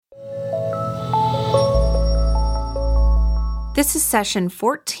This is session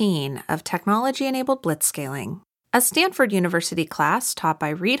 14 of Technology-Enabled Blitzscaling, a Stanford University class taught by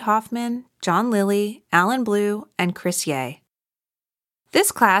Reid Hoffman, John Lilly, Alan Blue, and Chris Yeh.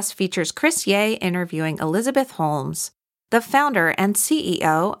 This class features Chris Yeh interviewing Elizabeth Holmes, the founder and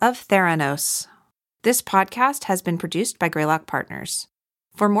CEO of Theranos. This podcast has been produced by Greylock Partners.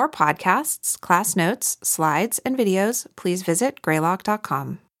 For more podcasts, class notes, slides, and videos, please visit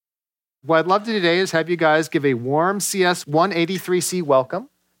greylock.com. What I'd love to do today is have you guys give a warm CS 183C welcome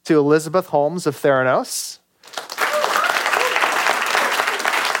to Elizabeth Holmes of Theranos.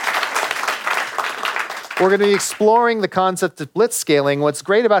 We're going to be exploring the concept of blitzscaling. What's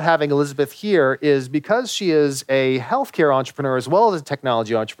great about having Elizabeth here is because she is a healthcare entrepreneur as well as a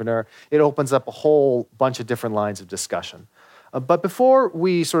technology entrepreneur, it opens up a whole bunch of different lines of discussion. But before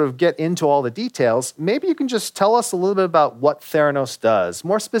we sort of get into all the details, maybe you can just tell us a little bit about what Theranos does.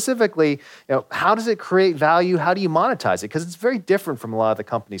 More specifically, how does it create value? How do you monetize it? Because it's very different from a lot of the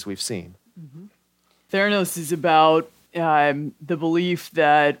companies we've seen. Mm-hmm. Theranos is about the belief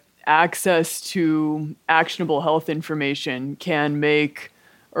that access to actionable health information can make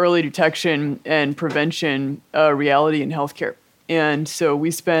early detection and prevention a reality in healthcare. And so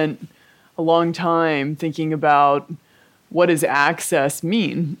we spent a long time thinking about what does access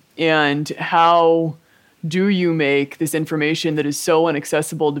mean and how do you make this information that is so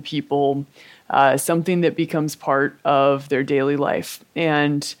inaccessible to people something that becomes part of their daily life.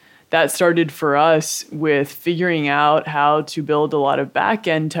 And that started for us with figuring out how to build a lot of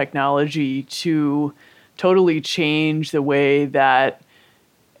back-end technology to totally change the way that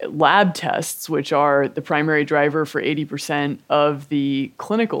lab tests, which are the primary driver for 80% of the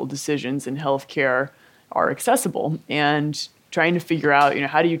clinical decisions in healthcare, are accessible, and trying to figure out,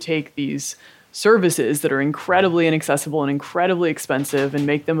 how do you take these services that are incredibly inaccessible and incredibly expensive and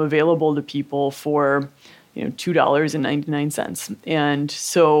make them available to people for, $2.99. And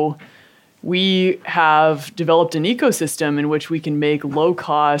so we have developed an ecosystem in which we can make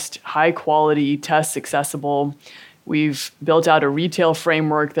low-cost, high-quality tests accessible. We've built out a retail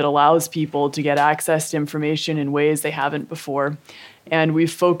framework that allows people to get access to information in ways they haven't before. And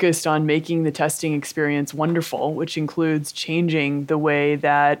we've focused on making the testing experience wonderful, which includes changing the way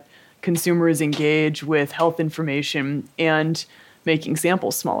that consumers engage with health information and making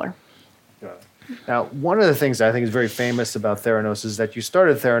samples smaller. Now, one of the things I think is very famous about Theranos is that you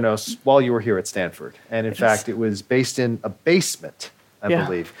started Theranos while you were here at Stanford. And in fact, it was based in a basement, I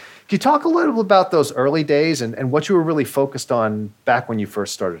believe. Can you talk a little bit about those early days and what you were really focused on back when you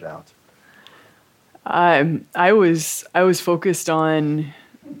first started out? I was focused on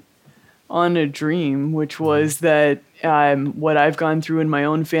a dream, which was that what I've gone through in my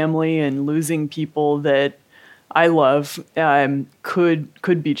own family and losing people that I love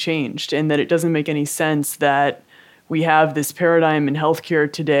could be changed, and that it doesn't make any sense that we have this paradigm in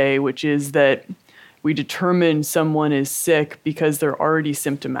healthcare today, which is that we determine someone is sick because they're already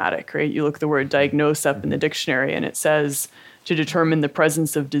symptomatic, right? You look the word diagnose up in the dictionary and it says to determine the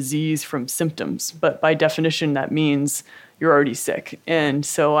presence of disease from symptoms. But by definition, that means you're already sick. And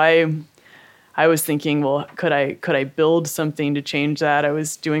so I was thinking, well, could I build something to change that? I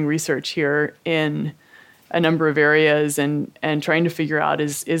was doing research here in a number of areas and trying to figure out,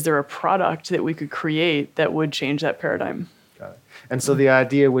 is there a product that we could create that would change that paradigm? Got it. And so the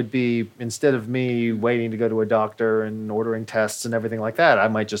idea would be, instead of me waiting to go to a doctor and ordering tests and everything like that, I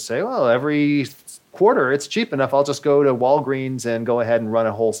might just say, well, every quarter it's cheap enough, I'll just go to Walgreens and go ahead and run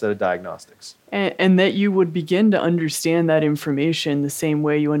a whole set of diagnostics. And that you would begin to understand that information the same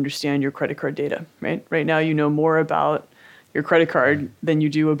way you understand your credit card data, right? Right now you know more about your credit card than you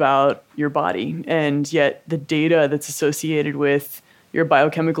do about your body. And yet the data that's associated with your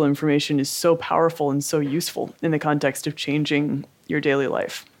biochemical information is so powerful and so useful in the context of changing your daily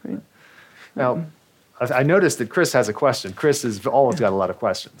life. Right? Now, I noticed that Chris has a question. Chris has always got a lot of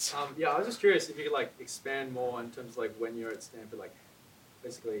questions. I was just curious if you could expand more in terms of when you're at Stanford,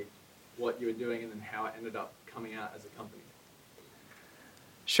 basically what you were doing and then how it ended up coming out as a company.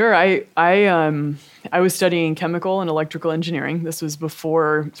 Sure. I was studying chemical and electrical engineering. This was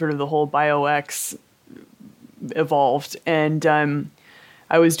before sort of the whole BioX evolved. And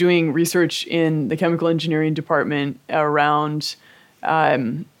I was doing research in the chemical engineering department around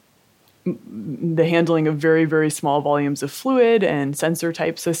the handling of very, very small volumes of fluid and sensor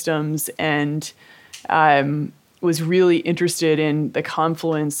type systems, and was really interested in the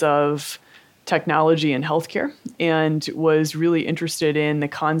confluence of technology and healthcare, and was really interested in the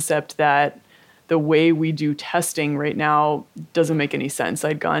concept that the way we do testing right now doesn't make any sense.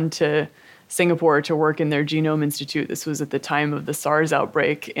 I'd gone to Singapore to work in their Genome Institute. This was at the time of the SARS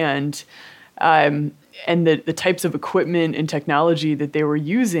outbreak, and and the types of equipment and technology that they were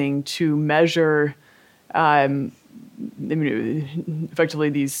using to measure, effectively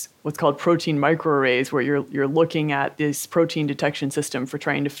these what's called protein microarrays, where you're looking at this protein detection system for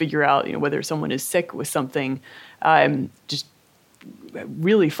trying to figure out whether someone is sick with something. Just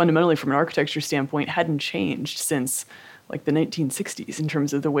really fundamentally from an architecture standpoint hadn't changed since like the 1960s in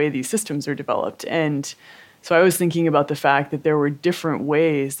terms of the way these systems are developed. And so I was thinking about the fact that there were different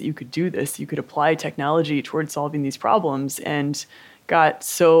ways that you could do this. You could apply technology towards solving these problems, and got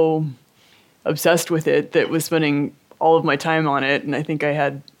so obsessed with it that was spending all of my time on it. And I think I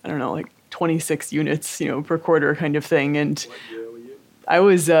had, I don't know, like 26 units, per quarter kind of thing. And What year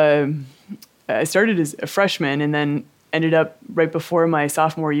were you? I started as a freshman and then ended up right before my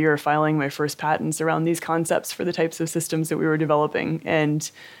sophomore year filing my first patents around these concepts for the types of systems that we were developing. And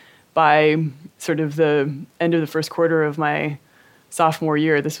by sort of the end of the first quarter of my sophomore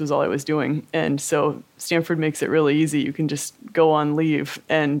year, this was all I was doing. And so Stanford makes it really easy. You can just go on leave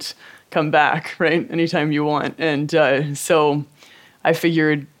and come back, right, anytime you want. And so I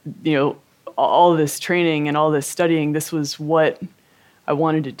figured, all this training and all this studying, this was what I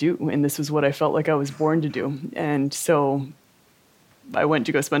wanted to do, and this was what I felt like I was born to do. And so I went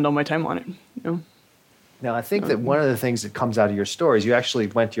to go spend all my time on it. Now, I think that one of the things that comes out of your story is you actually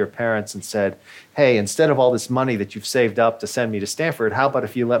went to your parents and said, hey, instead of all this money that you've saved up to send me to Stanford, how about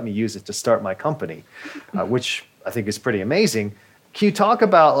if you let me use it to start my company, which I think is pretty amazing. Can you talk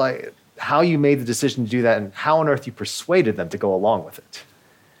about like how you made the decision to do that and how on earth you persuaded them to go along with it?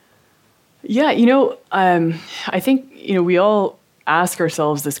 Yeah, I think, we all ask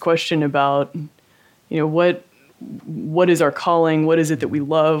ourselves this question about, what is our calling? What is it that we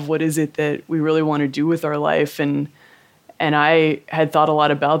love? What is it that we really want to do with our life? And I had thought a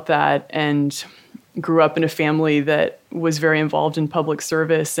lot about that and grew up in a family that was very involved in public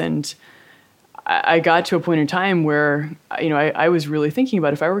service. And I got to a point in time where, I was really thinking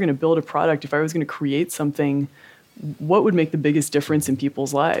about if I were going to build a product, if I was going to create something, what would make the biggest difference in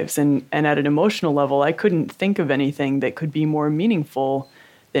people's lives? And at an emotional level, I couldn't think of anything that could be more meaningful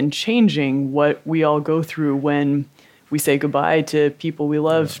than changing what we all go through when we say goodbye to people we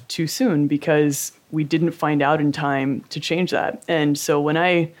love too soon because we didn't find out in time to change that. And so when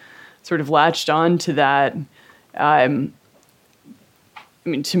I sort of latched on to that, to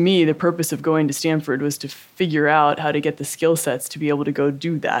me, the purpose of going to Stanford was to figure out how to get the skill sets to be able to go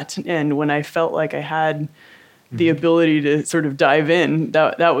do that. And when I felt like I had the ability to sort of dive in,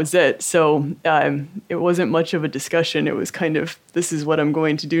 that was it. So it wasn't much of a discussion. It was kind of, this is what I'm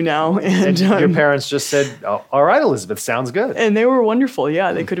going to do now. And your parents just said, oh, all right, Elizabeth, sounds good. And they were wonderful.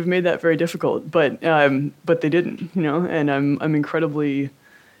 Yeah, they could have made that very difficult, but they didn't, and I'm incredibly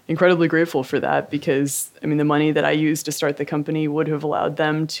grateful for that because, the money that I used to start the company would have allowed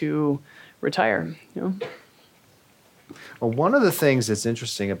them to retire, Well, one of the things that's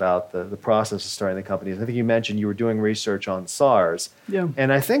interesting about the process of starting the company is I think you mentioned you were doing research on SARS. Yeah.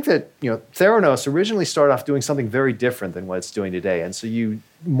 And I think that, Theranos originally started off doing something very different than what it's doing today. And so you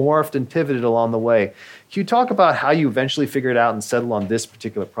morphed and pivoted along the way. Can you talk about how you eventually figured out and settled on this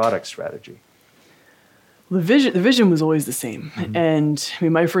particular product strategy? The vision was always the same. Mm-hmm. And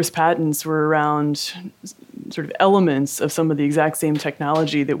my first patents were around sort of elements of some of the exact same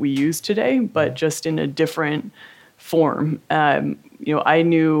technology that we use today, but just in a different form. I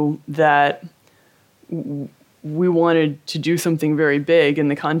knew that we wanted to do something very big in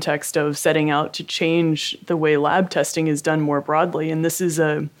the context of setting out to change the way lab testing is done more broadly. And this is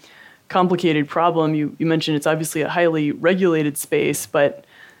a complicated problem. You mentioned it's obviously a highly regulated space, but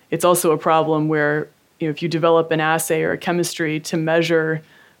it's also a problem where if you develop an assay or a chemistry to measure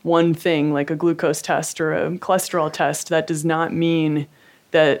one thing, like a glucose test or a cholesterol test, that does not mean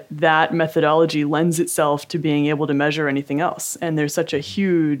that methodology lends itself to being able to measure anything else. And there's such a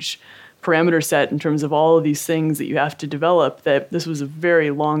huge parameter set in terms of all of these things that you have to develop that this was a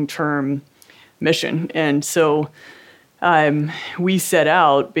very long-term mission. And so we set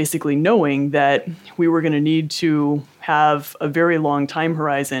out basically knowing that we were going to need to have a very long time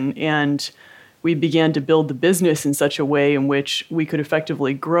horizon, and we began to build the business in such a way in which we could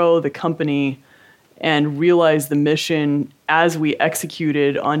effectively grow the company and realize the mission as we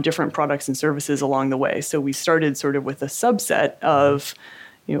executed on different products and services along the way. So we started sort of with a subset of,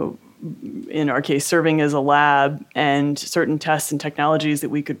 in our case, serving as a lab and certain tests and technologies that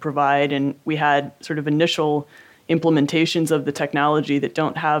we could provide. And we had sort of initial implementations of the technology that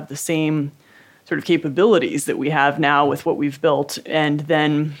don't have the same sort of capabilities that we have now with what we've built. And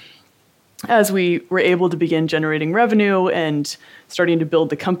then as we were able to begin generating revenue and starting to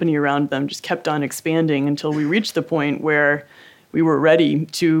build the company around them, just kept on expanding until we reached the point where we were ready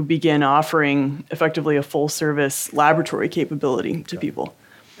to begin offering effectively a full service laboratory capability to people.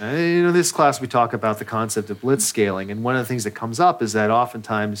 This class we talk about the concept of blitzscaling, and one of the things that comes up is that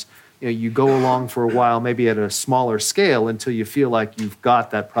oftentimes you go along for a while, maybe at a smaller scale, until you feel like you've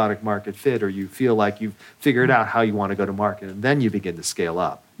got that product market fit, or you feel like you've figured out how you want to go to market, and then you begin to scale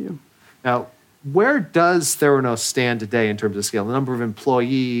up. Yeah. Now, where does Theranos stand today in terms of scale? The number of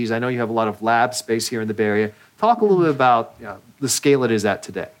employees, I know you have a lot of lab space here in the Bay Area. Talk a little bit about the scale it is at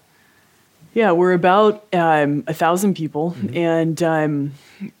today. Yeah, we're about 1,000 people, and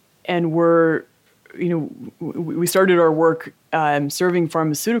we're, we started our work serving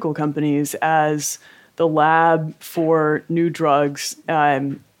pharmaceutical companies as the lab for new drugs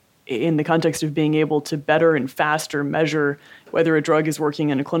in the context of being able to better and faster measure whether a drug is working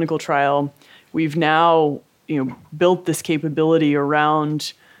in a clinical trial. We've now, built this capability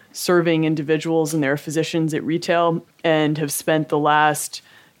around serving individuals and their physicians at retail, and have spent the last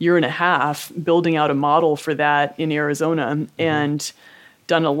year and a half building out a model for that in Arizona, and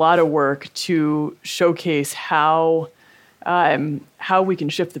done a lot of work to showcase how we can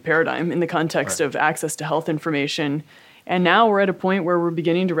shift the paradigm in the context of access to health information. And now we're at a point where we're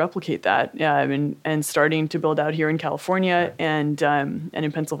beginning to replicate that and starting to build out here in California and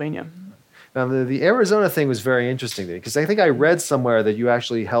in Pennsylvania. Now, the Arizona thing was very interesting to me, because I think I read somewhere that you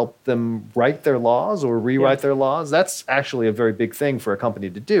actually helped them write their laws or rewrite their laws. That's actually a very big thing for a company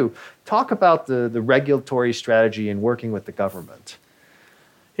to do. Talk about the regulatory strategy in working with the government.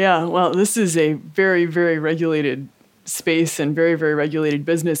 Yeah, well, this is a very, very regulated space and very, very regulated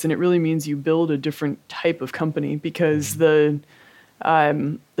business, and it really means you build a different type of company, because the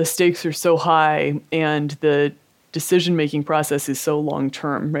stakes are so high and the decision-making process is so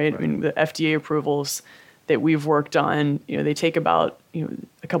long-term, right? I mean, the FDA approvals that we've worked on, they take about,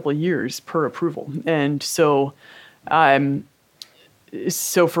 a couple of years per approval. And so for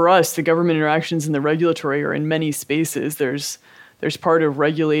us, the government interactions and the regulatory are in many spaces. There's part of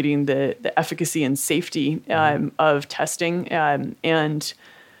regulating the efficacy and safety of testing, and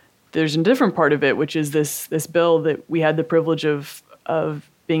there's a different part of it, which is this bill that we had the privilege of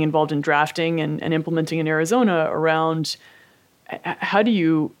being involved in drafting and implementing in Arizona around how do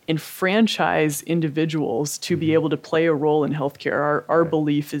you enfranchise individuals to be able to play a role in healthcare. Our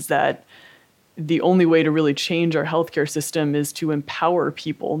belief is that the only way to really change our healthcare system is to empower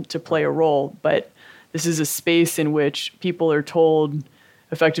people to play a role. But this is a space in which people are told,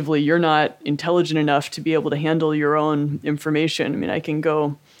 effectively, you're not intelligent enough to be able to handle your own information. I mean, I can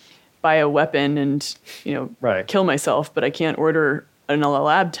go buy a weapon and, kill myself, but I can't order a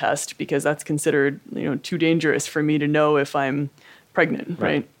lab test because that's considered, too dangerous for me to know if I'm pregnant,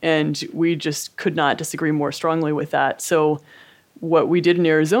 right? And we just could not disagree more strongly with that. So what we did in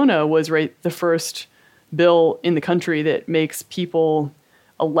Arizona was the first bill in the country that makes people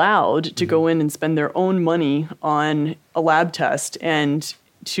allowed to go in and spend their own money on a lab test and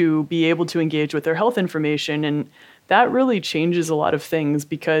to be able to engage with their health information. And that really changes a lot of things,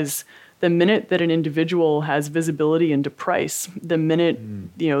 because the minute that an individual has visibility into price, the minute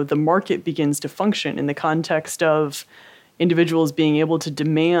the market begins to function in the context of individuals being able to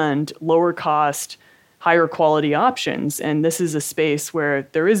demand lower cost, higher quality options. And this is a space where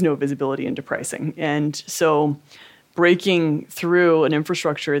there is no visibility into pricing. And so breaking through an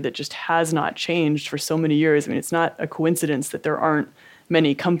infrastructure that just has not changed for so many years. I mean, it's not a coincidence that there aren't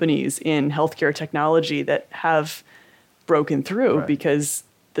many companies in healthcare technology that have broken through, because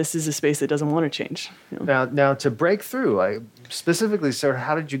this is a space that doesn't want to change. Now, to break through, specifically, sir,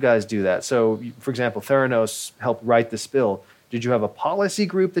 how did you guys do that? So, for example, Theranos helped write this bill. Did you have a policy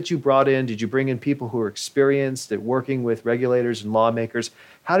group that you brought in? Did you bring in people who were experienced at working with regulators and lawmakers?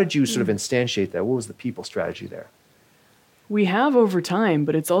 How did you sort of instantiate that? What was the people strategy there? We have over time,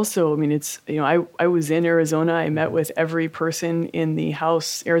 but it's also, I was in Arizona. I met with every person in the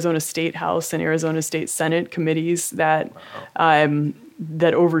House, Arizona State House and Arizona State Senate committees that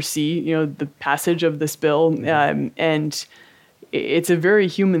that oversee, the passage of this bill. And it's a very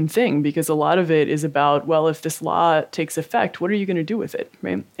human thing, because a lot of it is about, well, if this law takes effect, what are you going to do with it,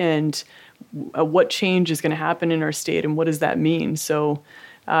 right? And what change is going to happen in our state, and what does that mean? So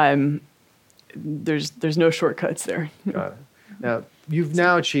there's no shortcuts there. Got it. Now, you've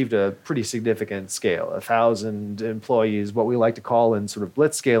now achieved a pretty significant scale, 1,000 employees, what we like to call in sort of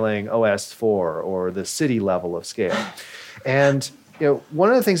blitzscaling OS4, or the city level of scale. And one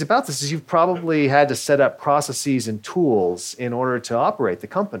of the things about this is you've probably had to set up processes and tools in order to operate the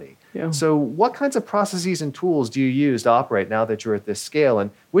company. Yeah. So what kinds of processes and tools do you use to operate now that you're at this scale, and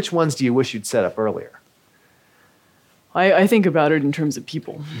which ones do you wish you'd set up earlier? I think about it in terms of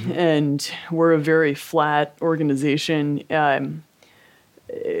people, and we're a very flat organization.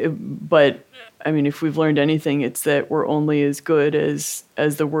 But I mean, if we've learned anything, it's that we're only as good as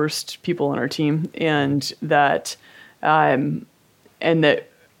the worst people on our team, and that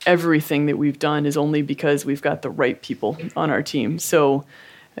everything that we've done is only because we've got the right people on our team. So,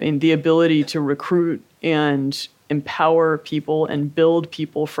 I mean, the ability to recruit and empower people and build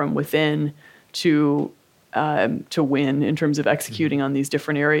people from within to win in terms of executing on these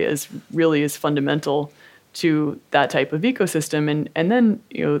different areas really is fundamental to that type of ecosystem. And then,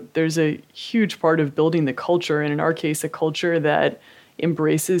 there's a huge part of building the culture, and in our case, a culture that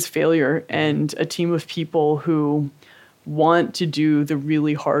embraces failure and a team of people who want to do the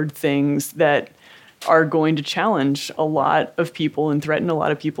really hard things that are going to challenge a lot of people and threaten a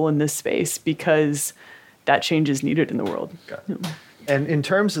lot of people in this space, because that change is needed in the world. And in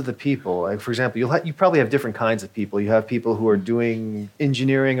terms of the people, like for example, you probably have different kinds of people. You have people who are doing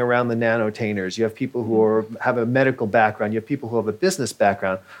engineering around the nanotainers. You have people who have a medical background. You have people who have a business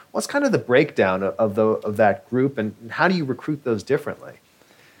background. What's kind of the breakdown of that group, and how do you recruit those differently?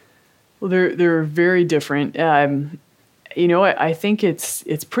 Well, they're very different. I think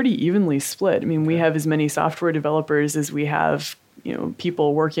it's pretty evenly split. I mean, we have as many software developers as we have,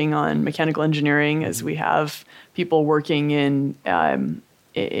 people working on mechanical engineering, as we have people working in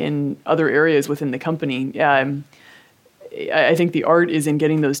other areas within the company. I think the art is in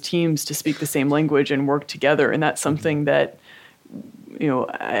getting those teams to speak the same language and work together, and that's something that,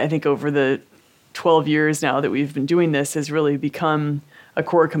 I think over the 12 years now that we've been doing this has really become a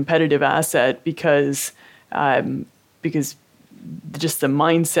core competitive asset, because just the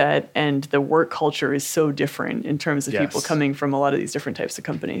mindset and the work culture is so different in terms of people coming from a lot of these different types of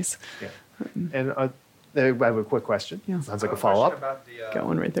companies. Yeah. And I have a quick question. Yeah. Sounds like a follow-up. Got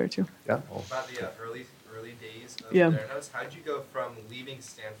one right there, too. Yeah. About the early days of Yeah. Theranos, how did you go from leaving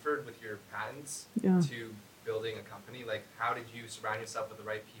Stanford with your patents to building a company? Like, how did you surround yourself with the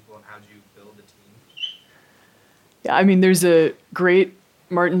right people, and how did you build the team? Yeah, I mean, there's a great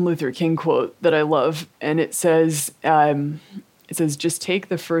Martin Luther King quote that I love, and it says, just take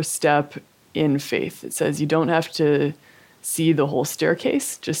the first step in faith. It says you don't have to see the whole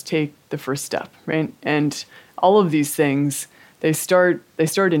staircase, just take the first step, right? And all of these things, they start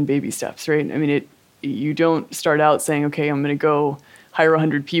in baby steps, right? I mean, you don't start out saying, okay, I'm going to go hire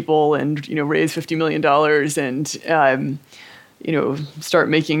 100 people and raise $50 million and start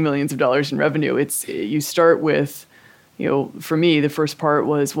making millions of dollars in revenue. You start with, for me, the first part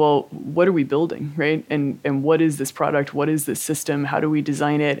was, well, what are we building, right? And what is this product? What is this system? How do we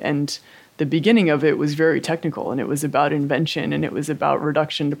design it? And the beginning of it was very technical, and it was about invention, and it was about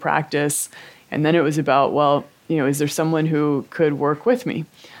reduction to practice. And then it was about, well, is there someone who could work with me?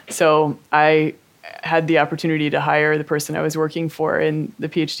 So I had the opportunity to hire the person I was working for in the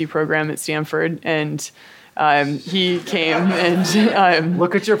PhD program at Stanford, and he came and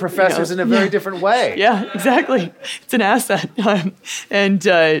look at your professors in a very different way. Yeah, exactly. It's an asset. And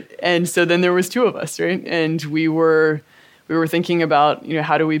so then there was two of us, right? And we were thinking about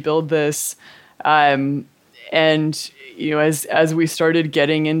how do we build this, and as we started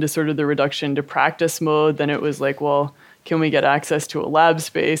getting into sort of the reduction to practice mode, then it was like, well, can we get access to a lab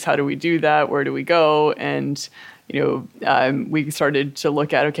space? How do we do that? Where do we go? And we started to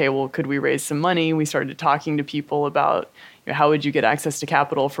look at, okay, well, could we raise some money? We started talking to people about how would you get access to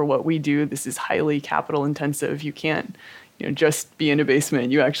capital for what we do? This is highly capital intensive. You can't just be in a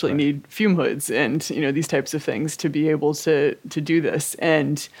basement. You actually need fume hoods and these types of things to be able to do this.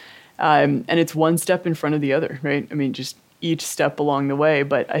 And it's one step in front of the other, right? I mean, just each step along the way.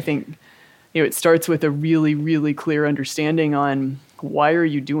 But I think it starts with a really, really clear understanding on why are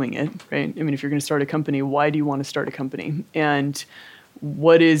you doing it, right? I mean, if you're going to start a company, why do you want to start a company? And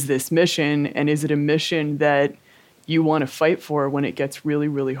what is this mission? And is it a mission that you want to fight for when it gets really,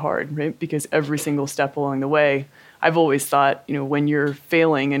 really hard, right? Because every single step along the way, I've always thought, when you're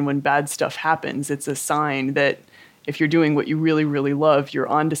failing and when bad stuff happens, it's a sign that if you're doing what you really, really love, you're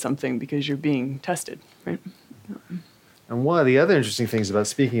onto something because you're being tested, right? And one of the other interesting things about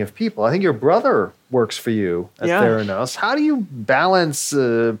speaking of people, I think your brother works for you at Theranos. How do you balance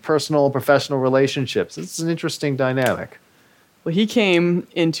personal and professional relationships? It's an interesting dynamic. Well, he came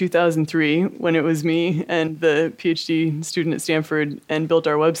in 2003 when it was me and the PhD student at Stanford and built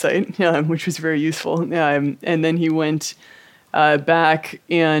our website, which was very useful. And then he went back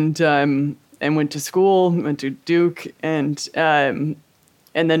and went to school, went to Duke, and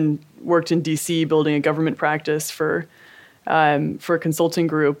then worked in DC building a government practice for a consulting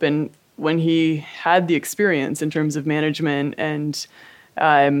group. And when he had the experience in terms of management and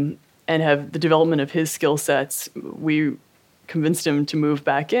and have the development of his skill sets, we convinced him to move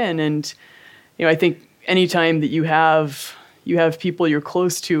back in. And I think anytime that you have people you're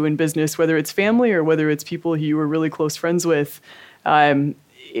close to in business, whether it's family or whether it's people who you were really close friends with,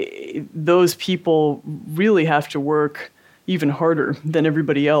 those people really have to work even harder than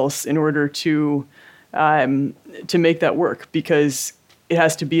everybody else in order to make that work, because it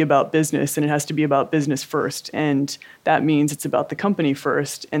has to be about business, and it has to be about business first. And that means it's about the company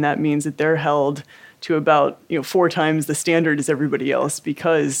first, and that means that they're held to about 4 times the standard as everybody else,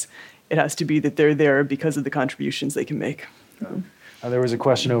 because it has to be that they're there because of the contributions they can make. There was a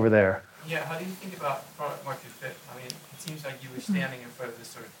question over there. Yeah, how do you think about product market fit? I mean, it seems like you were standing in front of this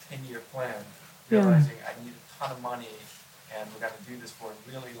sort of 10-year plan, realizing I need a ton of money, and we're going to do this for a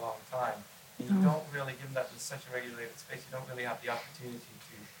really long time. And you don't really, given that it's such a regulated space, you don't really have the opportunity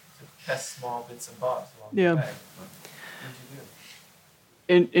to test small bits and bobs along the way. What did you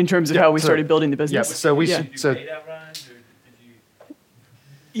do? In terms of how we started building the business? Yeah, so we should... Did you do beta runs, or did you...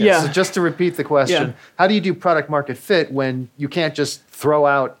 Yeah. So just to repeat the question, how do you do product market fit when you can't just throw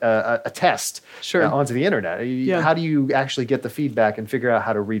out a test onto the internet? How do you actually get the feedback and figure out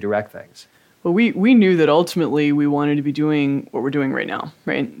how to redirect things? Well, we knew that ultimately we wanted to be doing what we're doing right now,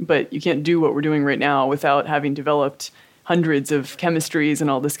 right? But you can't do what we're doing right now without having developed hundreds of chemistries and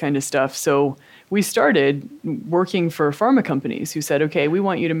all this kind of stuff. So we started working for pharma companies who said, okay, we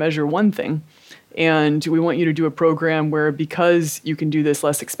want you to measure one thing, and we want you to do a program where, because you can do this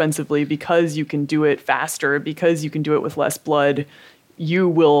less expensively, because you can do it faster, because you can do it with less blood, you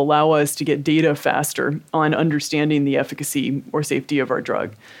will allow us to get data faster on understanding the efficacy or safety of our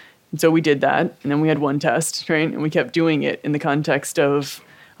drug. And so we did that, and then we had one test, right? And we kept doing it in the context of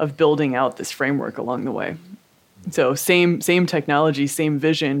building out this framework along the way. So same technology, same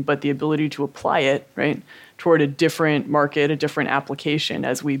vision, but the ability to apply it, right, toward a different market, a different application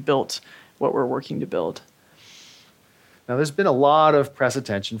as we built what we're working to build. Now, there's been a lot of press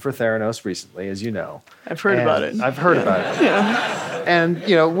attention for Theranos recently, as you know. I've heard about it. I've heard about it. And,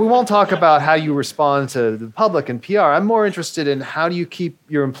 we won't talk about how you respond to the public and PR. I'm more interested in how do you keep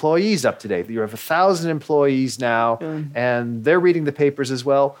your employees up to date? You have 1,000 employees now, and they're reading the papers as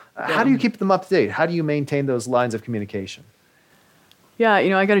well. How do you keep them up to date? How do you maintain those lines of communication? Yeah,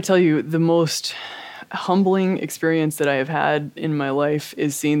 I got to tell you, the most humbling experience that I have had in my life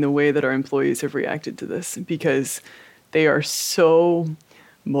is seeing the way that our employees have reacted to this, because they are so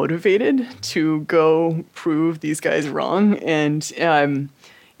motivated to go prove these guys wrong. And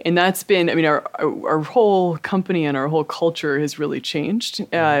that's been, our whole company and our whole culture has really changed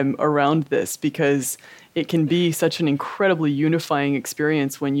around this, because it can be such an incredibly unifying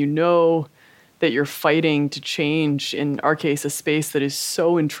experience when you know that you're fighting to change, in our case, a space that is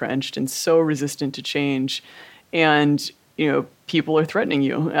so entrenched and so resistant to change. And, people are threatening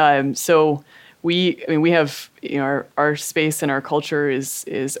you. So we have, our space and our culture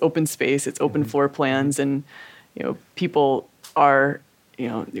is open space. It's open floor plans, and people are,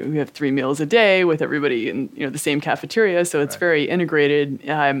 we have 3 meals a day with everybody in the same cafeteria, so it's very integrated.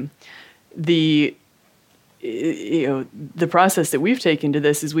 The process that we've taken to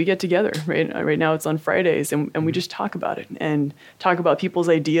this is we get together, right? Right now it's on Fridays, and we just talk about it and talk about people's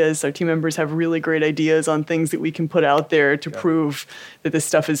ideas. Our team members have really great ideas on things that we can put out there to prove that this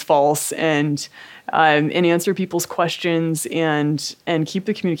stuff is false, and answer people's questions and keep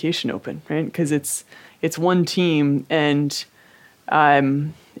the communication open, right? Because it's one team, and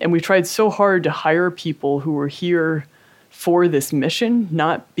we've tried so hard to hire people who are here for this mission,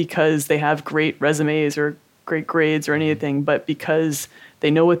 not because they have great resumes or great grades or anything, but because they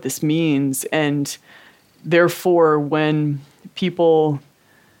know what this means. And therefore, when people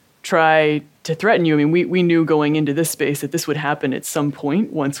try to threaten you, we knew going into this space that this would happen at some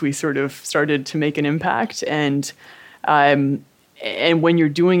point once we sort of started to make an impact. And when you're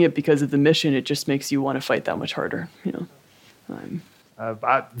doing it because of the mission, it just makes you want to fight that much harder.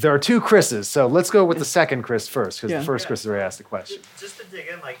 There are 2 Chris's, so let's go with the second Chris first, because the first Chris has already asked the question. Just to dig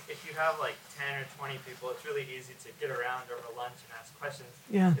in, if you have 10 or 20 people, it's really easy to get around over lunch and ask questions.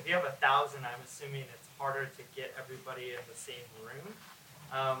 Yeah. If you have 1,000, I'm assuming it's harder to get everybody in the same room.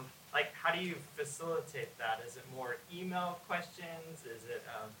 How do you facilitate that? Is it more email questions? Is it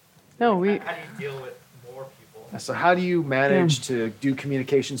how do you deal with more people? So how do you manage to do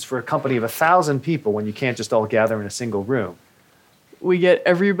communications for a company of 1,000 people when you can't just all gather in a single room? We get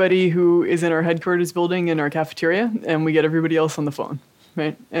everybody who is in our headquarters building in our cafeteria, and we get everybody else on the phone,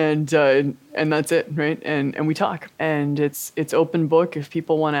 right? And that's it, right? And we talk, and it's open book. If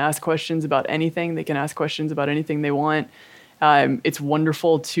people want to ask questions about anything, they can ask questions about anything they want. It's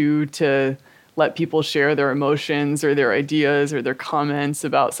wonderful to let people share their emotions or their ideas or their comments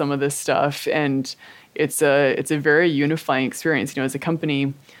about some of this stuff. And it's a very unifying experience. As a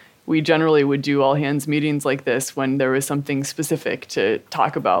company, we generally would do all hands meetings like this when there was something specific to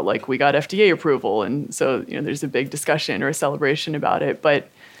talk about, like we got FDA approval. And so, there's a big discussion or a celebration about it. But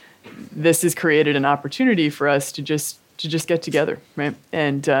this has created an opportunity for us to just get together, right?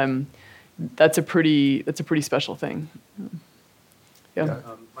 And that's a pretty special thing. Yeah.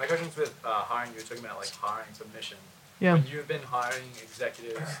 My question's with hiring. You were talking about like hiring submission. Yeah. When you've been hiring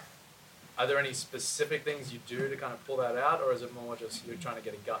executives, are there any specific things you do to kind of pull that out, or is it more just you're trying to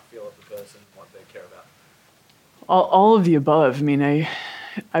get a gut feel of the person and what they care about? All of the above. I mean,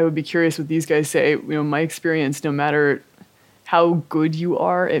 I would be curious what these guys say. My experience, no matter how good you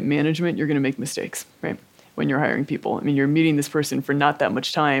are at management, you're going to make mistakes, right? When you're hiring people. I mean, you're meeting this person for not that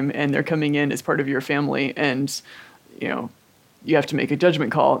much time, and they're coming in as part of your family, and you have to make a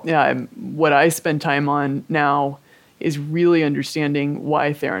judgment call. Yeah, what I spend time on now is really understanding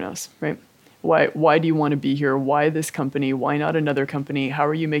why Theranos, right? Why do you want to be here? Why this company? Why not another company? How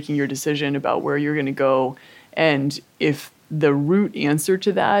are you making your decision about where you're going to go? And if the root answer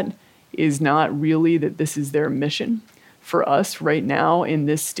to that is not really that this is their mission, for us right now in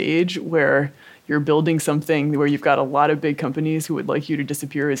this stage where you're building something where you've got a lot of big companies who would like you to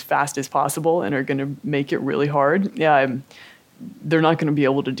disappear as fast as possible and are going to make it really hard, they're not going to be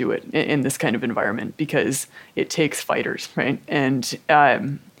able to do it in this kind of environment because it takes fighters, right? And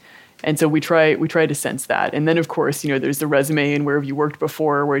so we try to sense that. And then, of course, there's the resume and where have you worked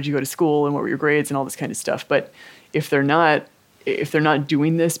before, where did you go to school, and what were your grades, and all this kind of stuff. But if they're not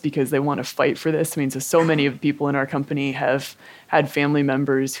doing this because they want to fight for this, I mean, so many of the people in our company have had family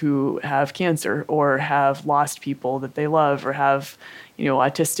members who have cancer or have lost people that they love or have,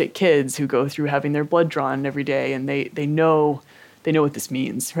 autistic kids who go through having their blood drawn every day, and they know what this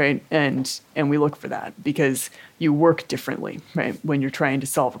means, right? And we look for that because you work differently, right, when you're trying to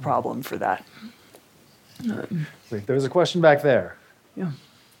solve a problem for that. There's a question back there. Yeah.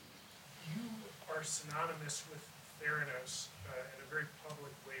 You are synonymous with Theranos in a very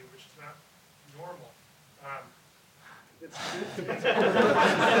public way, which is not normal.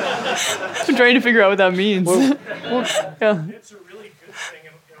 I'm trying to figure out what that means. Yeah. It's a really good thing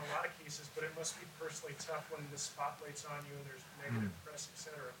in a lot of cases, but it must be personally tough when the spotlight's on you and there's negative press,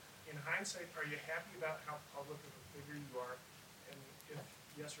 etc. In hindsight, are you happy about how public of a figure you are? And if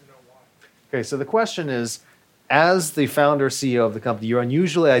yes or no, why? Okay, so the question is, as the founder CEO of the company, you're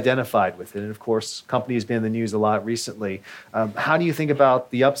unusually identified with it. And of course, company has been in the news a lot recently. How do you think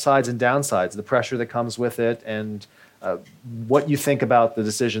about the upsides and downsides, the pressure that comes with it, and what you think about the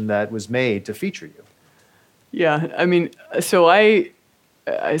decision that was made to feature you? Yeah, I mean, so I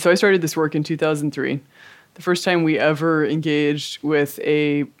started this work in 2003. The first time we ever engaged with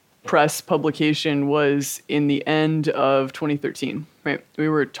a press publication was in the end of 2013, right? We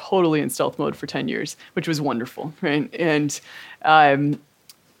were totally in stealth mode for 10 years, which was wonderful, right? And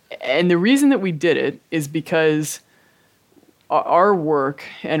the reason that we did it is because our work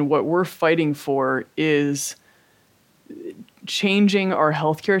and what we're fighting for is changing our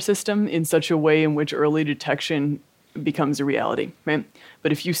healthcare system in such a way in which early detection becomes a reality, right?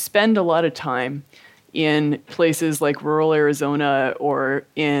 But if you spend a lot of time in places like rural Arizona or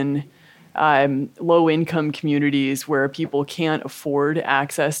in low-income communities where people can't afford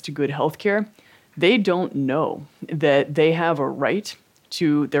access to good healthcare, they don't know that they have a right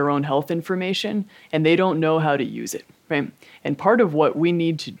to their own health information, and they don't know how to use it, right? And part of what we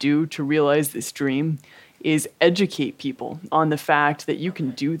need to do to realize this dream is educate people on the fact that you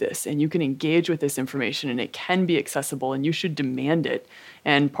can do this and you can engage with this information and it can be accessible and you should demand it.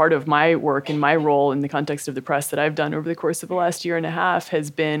 And part of my work and my role in the context of the press that I've done over the course of the last year and a half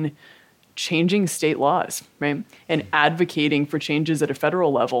has been changing state laws, right? And advocating for changes at a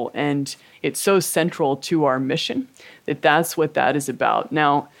federal level. And it's so central to our mission that that's what that is about.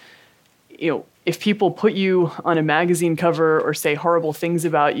 Now, if people put you on a magazine cover or say horrible things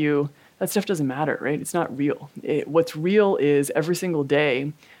about you, that stuff doesn't matter, right? It's not real. What's real is every single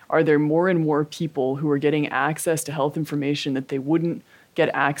day, are there more and more people who are getting access to health information that they wouldn't get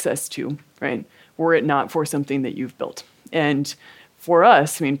access to, right? Were it not for something that you've built. And for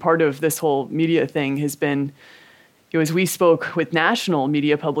us, I mean, part of this whole media thing has been, as we spoke with national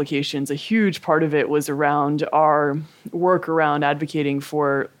media publications, a huge part of it was around our work around advocating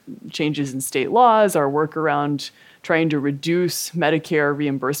for changes in state laws, our work around trying to reduce Medicare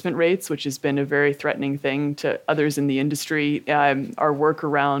reimbursement rates, which has been a very threatening thing to others in the industry, our work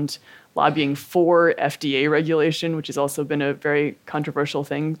around lobbying for FDA regulation, which has also been a very controversial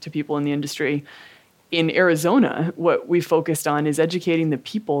thing to people in the industry. in Arizona, what we focused on is educating the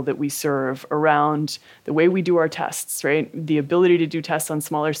people that we serve around the way we do our tests, right? The ability to do tests on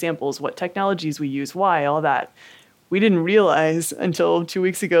smaller samples, what technologies we use, why, all that. We didn't realize until 2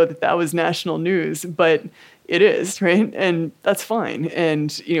 weeks ago that that was national news, but it is, right? And that's fine.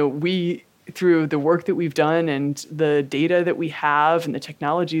 And, we, through the work that we've done and the data that we have and the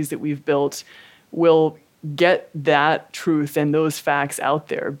technologies that we've built, will get that truth and those facts out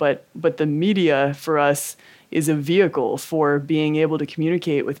there. But the media for us is a vehicle for being able to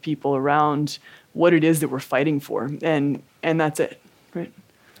communicate with people around what it is that we're fighting for. And that's it, right?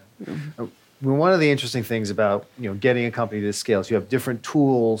 Well, one of the interesting things about getting a company to this scale is you have different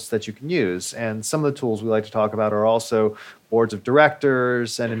tools that you can use, and some of the tools we like to talk about are also boards of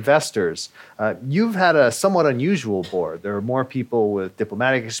directors and investors. You've had a somewhat unusual board. There are more people with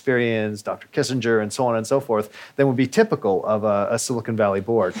diplomatic experience, Dr. Kissinger, and so on and so forth, than would be typical of a Silicon Valley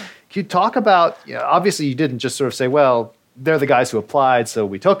board. Can you talk about? Obviously, you didn't just sort of say, well, they're the guys who applied, so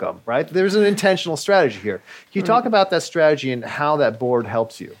we took them, right? There's an intentional strategy here. Can you talk about that strategy and how that board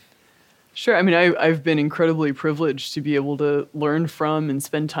helps you? Sure. I mean, I've been incredibly privileged to be able to learn from and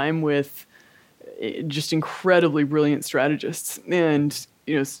spend time with just incredibly brilliant strategists. And,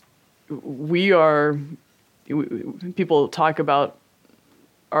 people talk about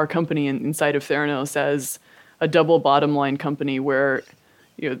our company inside of Theranos as a double bottom line company where,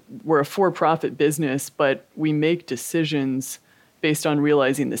 we're a for-profit business, but we make decisions based on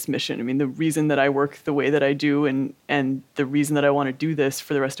realizing this mission. I mean, the reason that I work the way that I do and the reason that I want to do this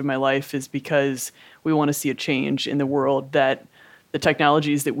for the rest of my life is because we want to see a change in the world that the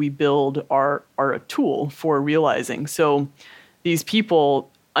technologies that we build are a tool for realizing. So these people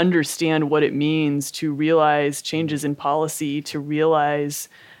understand what it means to realize changes in policy, to realize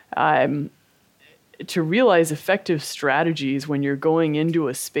effective strategies when you're going into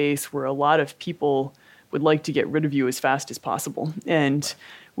a space where a lot of people would like to get rid of you as fast as possible. And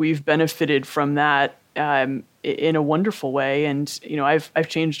we've benefited from that in a wonderful way. And, I've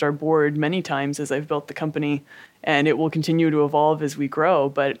changed our board many times as I've built the company, and it will continue to evolve as we grow.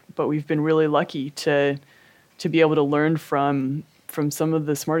 But we've been really lucky to be able to learn from some of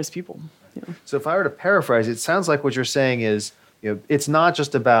the smartest people. So if I were to paraphrase, it sounds like what you're saying is, it's not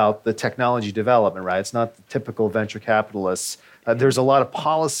just about the technology development, right? It's not the typical venture capitalists. There's a lot of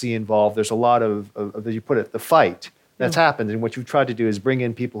policy involved. There's a lot of as you put it, the fight that's happened. And what you've tried to do is bring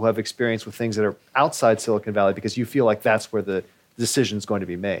in people who have experience with things that are outside Silicon Valley because you feel like that's where the decision is going to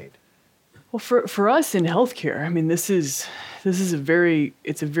be made. Well, for us in healthcare, I mean, this is a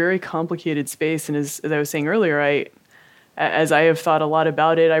very complicated space. And as I was saying earlier, as I have thought a lot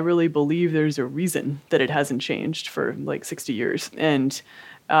about it, I really believe there's a reason that it hasn't changed for like 60 years. And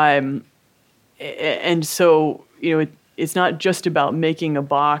so, it's not just about making a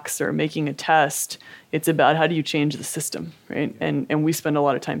box or making a test. It's about how do you change the system, right? And we spend a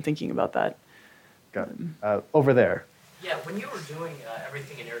lot of time thinking about that. Got it. Over there. Yeah, when you were doing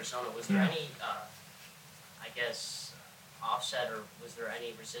everything in Arizona, was there any, offset, or was there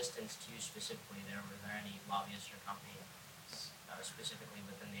any resistance to you specifically there? Were there any lobbyists or companies specifically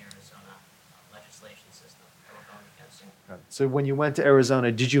within the Arizona legislation system that were going against you? So when you went to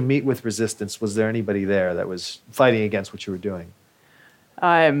Arizona, did you meet with resistance? Was there anybody there that was fighting against what you were doing?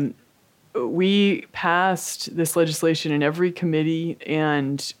 We passed this legislation in every committee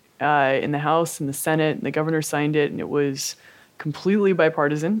and in the House and the Senate, and the governor signed it, and it was completely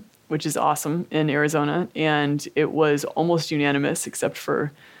bipartisan, which is awesome in Arizona. And it was almost unanimous, except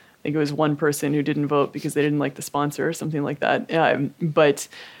for, I think it was one person who didn't vote because they didn't like the sponsor or something like that.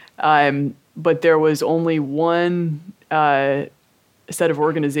 But there was only one set of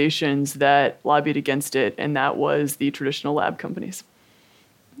organizations that lobbied against it, and that was the traditional lab companies.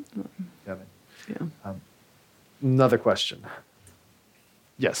 Got it. Yeah. Another question.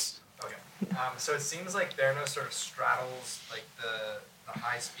 Yes. Okay. So it seems like Theranos sort of straddles like the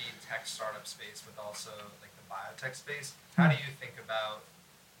high-speed tech startup space with also like the biotech space. How do you think about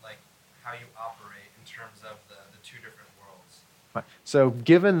like how you operate in terms of the two different worlds? Right. So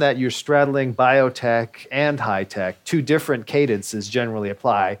given that you're straddling biotech and high tech, two different cadences generally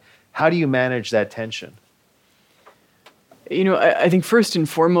apply. How do you manage that tension? I think first and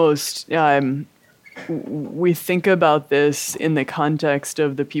foremost, we think about this in the context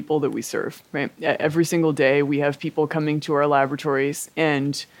of the people that we serve, right? Every single day we have people coming to our laboratories,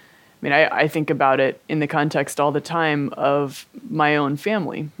 and I think about it in the context all the time of my own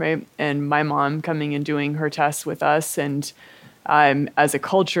family, right? And my mom coming and doing her tests with us, and as a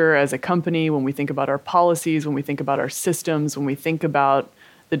culture, as a company, when we think about our policies, when we think about our systems, when we think about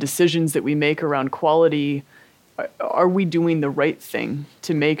the decisions that we make around quality, are we doing the right thing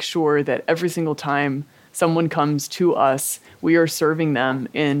to make sure that every single time someone comes to us, we are serving them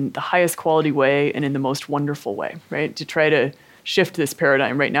in the highest quality way and in the most wonderful way, right? To try to shift this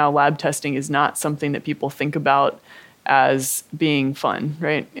paradigm. Right now, lab testing is not something that people think about as being fun,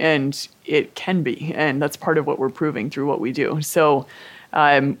 right? And it can be, and that's part of what we're proving through what we do. So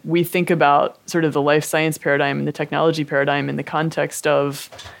we think about sort of the life science paradigm and the technology paradigm in the context of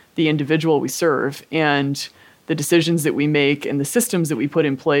the individual we serve, and the decisions that we make and the systems that we put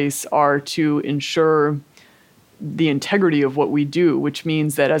in place are to ensure the integrity of what we do, which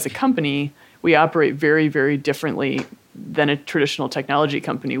means that as a company, we operate very, very differently than a traditional technology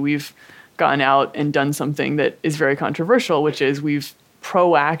company. We've gone out and done something that is very controversial, which is we've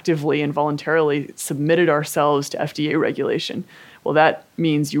proactively and voluntarily submitted ourselves to FDA regulation. Well, that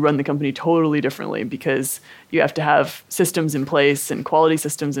means you run the company totally differently because you have to have systems in place and quality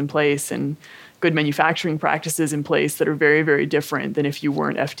systems in place and good manufacturing practices in place that are very, very different than if you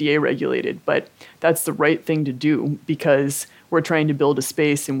weren't FDA regulated. But that's the right thing to do because we're trying to build a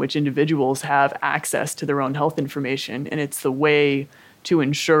space in which individuals have access to their own health information, and it's the way to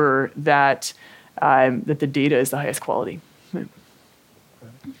ensure that that the data is the highest quality.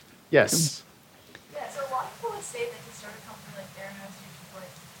 Yes. Yeah, so a lot of people would say that to start a company like Theranos, you should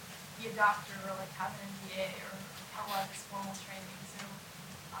like be a doctor or like have an MBA or have a lot of this formal training. So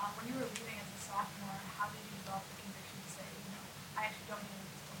when you were leaving as a sophomore, how did you develop the conviction to say, I actually don't need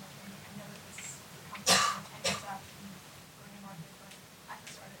this formal training. I know that this company is 10 years out from going to market, but I can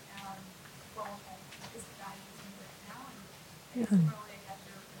start it now. And what is the value to me right now? And similarly, as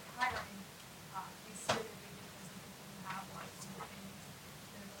you're hiring, do you see a big difference in people who have a lot of formal training?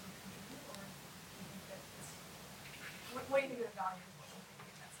 What do you think of the value of formal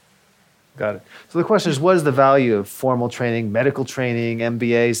training? Got it. So the question is, what is the value of formal training, medical training,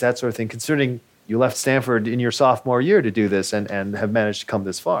 MBAs, that sort of thing, considering you left Stanford in your sophomore year to do this and have managed to come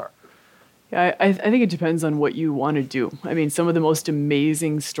this far? Yeah, I think it depends on what you want to do. I mean, some of the most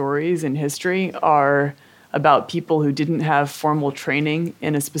amazing stories in history are about people who didn't have formal training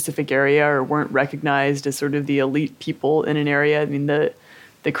in a specific area or weren't recognized as sort of the elite people in an area. I mean, the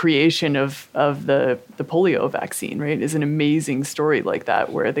creation of the polio vaccine, right, is an amazing story like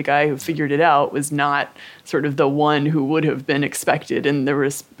that, where the guy who figured it out was not sort of the one who would have been expected in the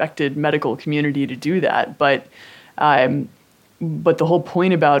respected medical community to do that. But the whole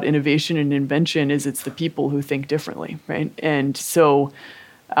point about innovation and invention is it's the people who think differently, right? And so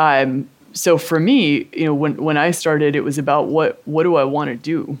for me, when I started, it was about what do I want to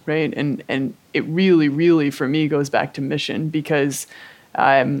do, right? And it really, really, for me, goes back to mission because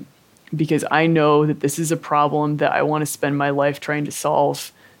I know that this is a problem that I want to spend my life trying to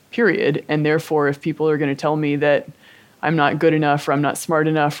solve, period. And therefore, if people are going to tell me that I'm not good enough, or I'm not smart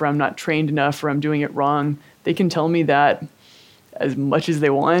enough, or I'm not trained enough, or I'm doing it wrong, they can tell me that as much as they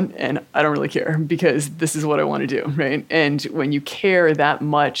want, and I don't really care because this is what I want to do, right? And when you care that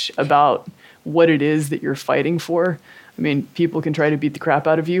much about what it is that you're fighting for, I mean, people can try to beat the crap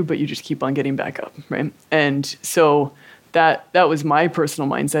out of you, but you just keep on getting back up, right? And so that was my personal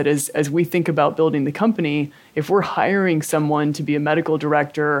mindset as we think about building the company. If we're hiring someone to be a medical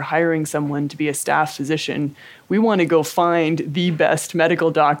director or hiring someone to be a staff physician, we want to go find the best medical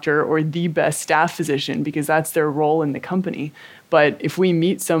doctor or the best staff physician because that's their role in the company. But if we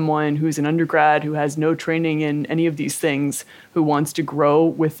meet someone who's an undergrad who has no training in any of these things, who wants to grow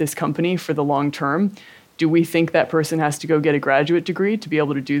with this company for the long term, do we think that person has to go get a graduate degree to be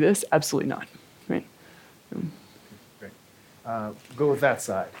able to do this? Absolutely not, right? Go with that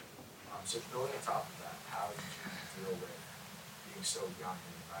side. So building on top of that, how did you deal with being so young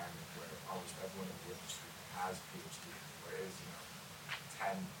in an environment where almost everyone in the industry has a PhD, or is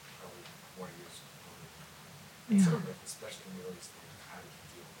 10, probably more years older? Yeah. So, especially in the early stages, how did you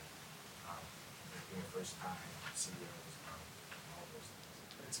deal with being a first-time CEO, all those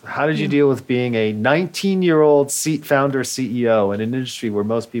things? How did you deal with being a 19-year-old founder CEO in an industry where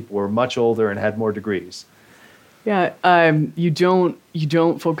most people were much older and had more degrees? Yeah, you don't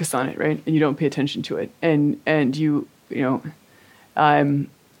focus on it, right? And you don't pay attention to it, and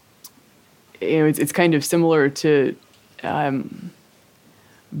it's kind of similar to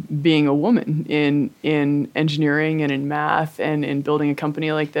being a woman in engineering and in math and in building a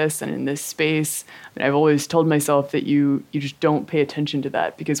company like this and in this space. I mean, I've always told myself that you just don't pay attention to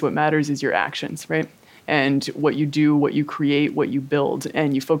that because what matters is your actions, right? And what you do, what you create, what you build,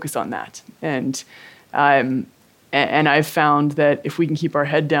 and you focus on that. And I've found that if we can keep our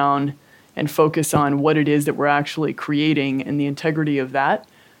head down and focus on what it is that we're actually creating and the integrity of that,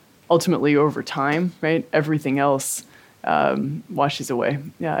 ultimately over time, right, everything else washes away.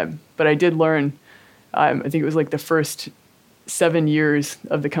 But I did learn I think it was like the first 7 years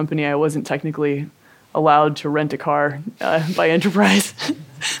of the company, I wasn't technically allowed to rent a car by enterprise.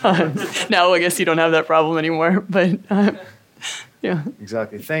 Now I guess you don't have that problem anymore, but yeah.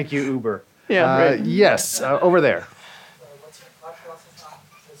 Exactly. Thank you, Uber. Yeah, right. Yes, over there. What's your thought process on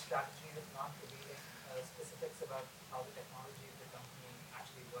the strategy of not revealing specifics about how the technology of the company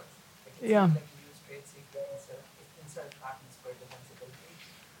actually works? Like it seems like you use trade secret instead of patents for defensibility.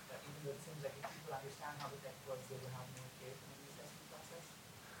 Even though it seems like if people understand how the tech works, they will have no faith in the assessment process.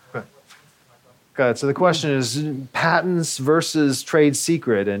 Got it. So the question is patents versus trade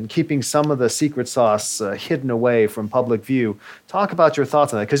secret and keeping some of the secret sauce hidden away from public view. Talk about your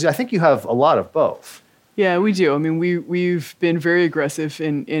thoughts on that, because I think you have a lot of both. Yeah, we do. I mean, we've been very aggressive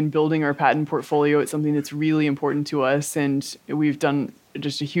in building our patent portfolio. It's something that's really important to us, and we've done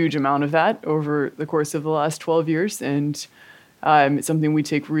just a huge amount of that over the course of the last 12 years, and it's something we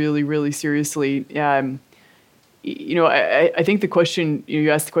take really, really seriously. I think the question, you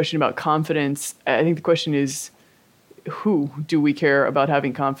asked the question about confidence. I think the question is, who do we care about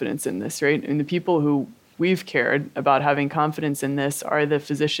having confidence in this, right? And the people who we've cared about having confidence in this are the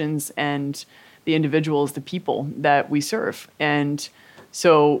physicians and the individuals, the people that we serve. And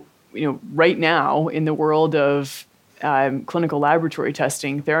so, right now in the world of clinical laboratory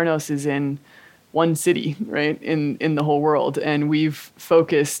testing, Theranos is in one city, right, in the whole world. And we've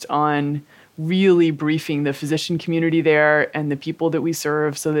focused on really briefing the physician community there and the people that we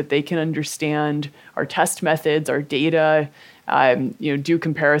serve so that they can understand our test methods, our data, do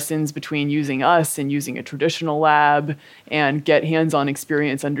comparisons between using us and using a traditional lab and get hands-on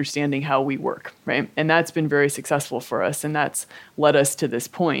experience understanding how we work, right? And that's been very successful for us, and that's led us to this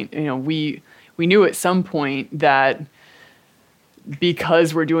point. We knew at some point that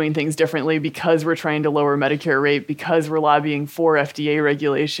because we're doing things differently, because we're trying to lower Medicare rate, because we're lobbying for FDA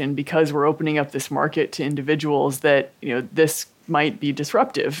regulation, because we're opening up this market to individuals, that this might be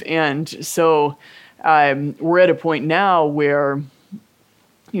disruptive. And so we're at a point now where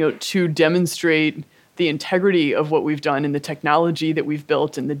to demonstrate the integrity of what we've done and the technology that we've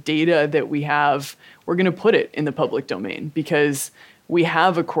built and the data that we have, we're going to put it in the public domain, because we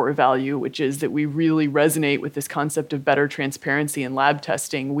have a core value, which is that we really resonate with this concept of better transparency in lab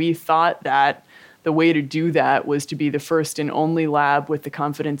testing. We thought that the way to do that was to be the first and only lab with the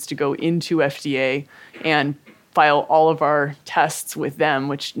confidence to go into FDA and file all of our tests with them,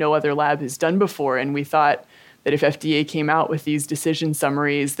 which no other lab has done before. And we thought that if FDA came out with these decision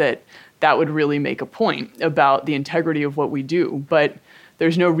summaries, that would really make a point about the integrity of what we do. But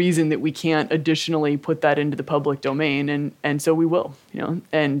there's no reason that we can't additionally put that into the public domain, and so we will,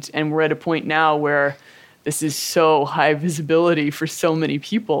 and we're at a point now where this is so high visibility for so many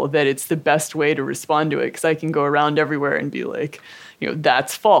people that it's the best way to respond to it, because I can go around everywhere and be like,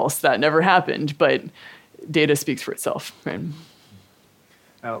 that's false, that never happened, but data speaks for itself, right?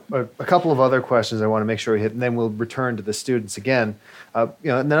 Now, a couple of other questions I want to make sure we hit, and then we'll return to the students again. And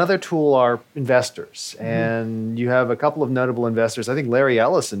another tool are investors, and you have a couple of notable investors. I think Larry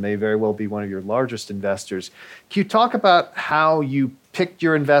Ellison may very well be one of your largest investors. Can you talk about how you picked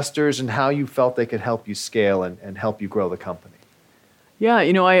your investors and how you felt they could help you scale and help you grow the company? Yeah,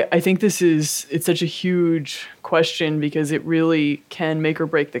 I think it's such a huge question, because it really can make or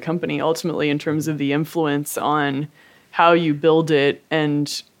break the company ultimately in terms of the influence on how you build it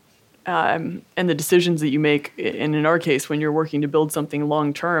and the decisions that you make. And in our case, when you're working to build something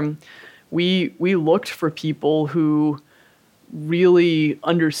long term, we looked for people who really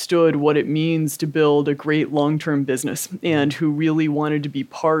understood what it means to build a great long-term business and who really wanted to be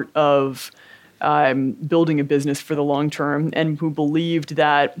part of building a business for the long term, and who believed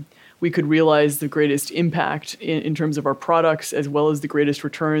that we could realize the greatest impact in terms of our products, as well as the greatest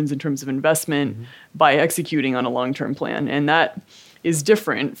returns in terms of investment by executing on a long-term plan. And that is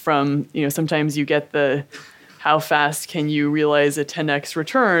different from, sometimes you get the how fast can you realize a 10x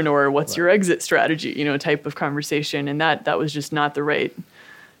return, or what's your exit strategy, type of conversation. And that was just not the right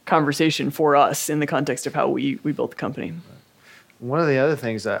conversation for us in the context of how we built the company. One of the other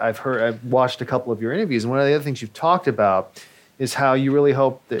things I've watched a couple of your interviews, and one of the other things you've talked about is how you really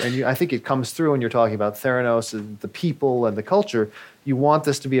hope that, and I think it comes through when you're talking about Theranos and the people and the culture, you want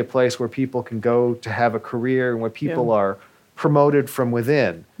this to be a place where people can go to have a career and where people are promoted from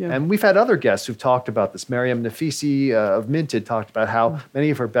within. Yeah. And we've had other guests who've talked about this. Mariam Nafisi of Minted talked about how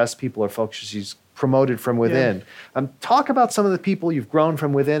many of her best people are folks she's promoted from within. Yeah. Talk about some of the people you've grown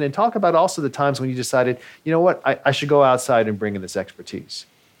from within, and talk about also the times when you decided, I should go outside and bring in this expertise.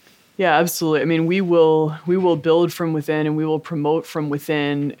 Yeah, absolutely. I mean, we will build from within, and we will promote from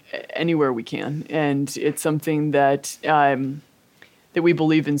within anywhere we can. And it's something that that we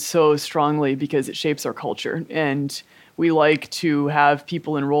believe in so strongly because it shapes our culture. And we like to have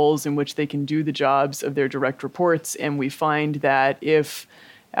people in roles in which they can do the jobs of their direct reports. And we find that if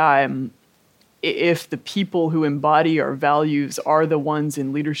the people who embody our values are the ones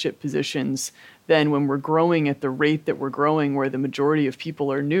in leadership positions, then when we're growing at the rate that we're growing, where the majority of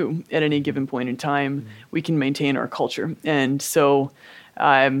people are new at any given point in time, we can maintain our culture. And so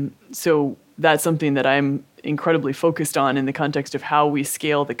that's something that I'm incredibly focused on in the context of how we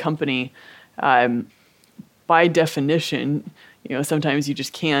scale the company. By definition, sometimes you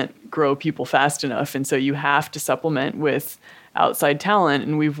just can't grow people fast enough. And so you have to supplement with outside talent.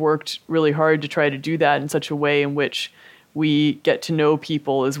 And we've worked really hard to try to do that in such a way in which we get to know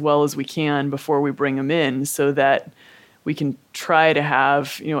people as well as we can before we bring them in, so that we can try to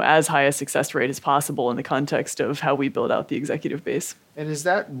have, as high a success rate as possible in the context of how we build out the executive base. And is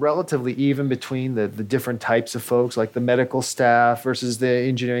that relatively even between the different types of folks, like the medical staff versus the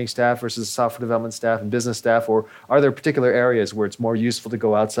engineering staff versus the software development staff and business staff? Or are there particular areas where it's more useful to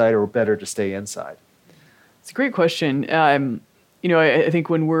go outside or better to stay inside? It's a great question. I think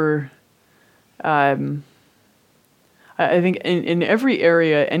when we're, I think in every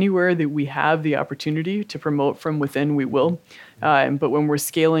area, anywhere that we have the opportunity to promote from within, we will. But when we're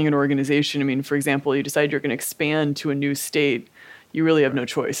scaling an organization, for example, you decide you're going to expand to a new state, you really have no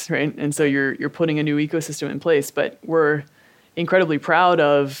choice, right? And so you're putting a new ecosystem in place. But we're incredibly proud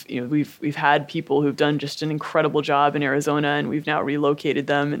of, we've had people who've done just an incredible job in Arizona, and we've now relocated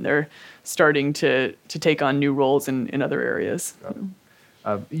them, and they're starting to take on new roles in other areas.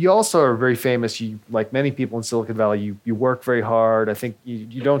 You also are very famous. You, like many people in Silicon Valley, you work very hard. I think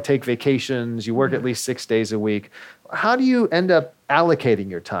you don't take vacations. You work at least 6 days a week. How do you end up allocating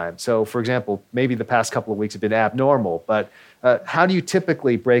your time? So, for example, maybe the past couple of weeks have been abnormal, but how do you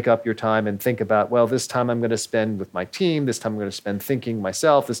typically break up your time and think about, well, this time I'm going to spend with my team, this time I'm going to spend thinking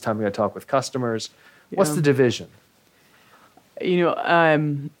myself, this time I'm going to talk with customers? What's the division?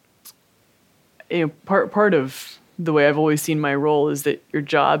 Part of the way I've always seen my role is that your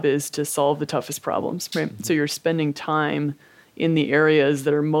job is to solve the toughest problems, right? Mm-hmm. So you're spending time in the areas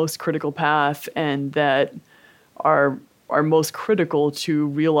that are most critical path and that are most critical to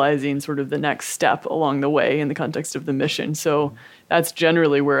realizing sort of the next step along the way in the context of the mission. So that's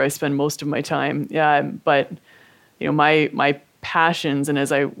generally where I spend most of my time. Yeah, but my passions, and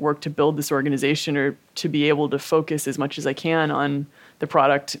as I work to build this organization, are to be able to focus as much as I can on the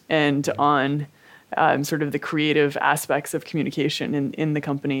product and on sort of the creative aspects of communication in the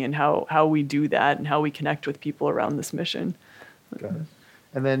company, and how we do that and how we connect with people around this mission. Got it.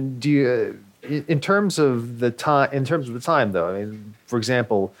 And then do you, in terms of the time though, for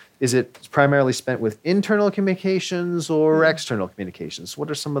example, is it primarily spent with internal communications or external communications?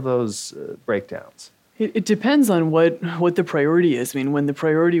 What are some of those breakdowns? It depends on what the priority is. When the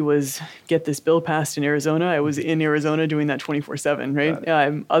priority was get this bill passed in Arizona, I was in Arizona doing that 24/7,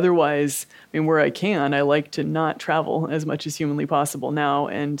 right? Otherwise, where I can, I like to not travel as much as humanly possible now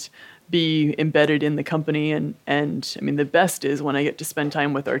and be embedded in the company. And the best is when I get to spend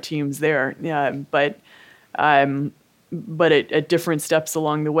time with our teams there. But at different steps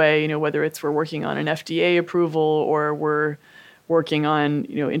along the way, whether it's we're working on an FDA approval or we're working on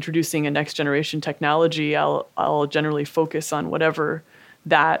introducing a next generation technology, I'll generally focus on whatever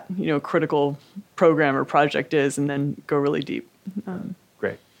that critical program or project is, and then go really deep.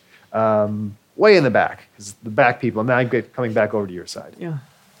 Great. Way in the back, because the back people. Now I'm coming back over to your side. Yeah.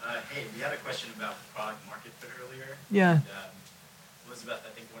 Hey, we had a question about product market fit earlier. Yeah. And, Elizabeth, I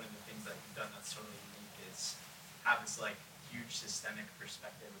think one of the things that you've done that's totally unique is have this huge systemic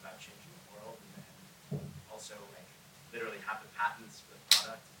perspective about changing the world, and also literally have the patents for the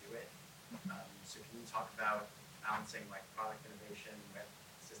product to do it. So can you talk about balancing product innovation with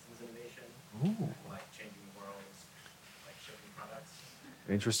systems innovation, and changing the world, shipping products?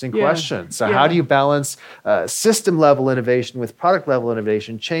 Interesting question. So how do you balance system level innovation with product level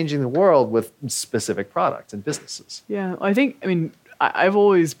innovation, changing the world with specific products and businesses? Yeah, I've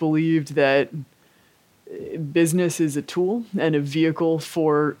always believed that business is a tool and a vehicle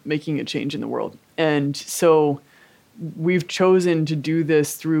for making a change in the world. And so we've chosen to do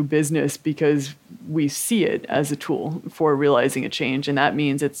this through business because we see it as a tool for realizing a change. And that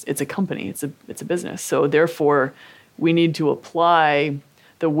means it's a company, it's a business. So therefore, we need to apply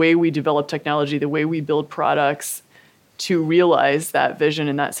the way we develop technology, the way we build products, to realize that vision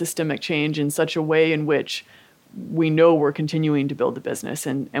and that systemic change in such a way in which we know we're continuing to build the business.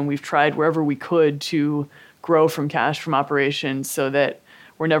 And we've tried wherever we could to grow from cash from operations so that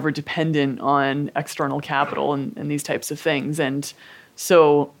we're never dependent on external capital and these types of things. And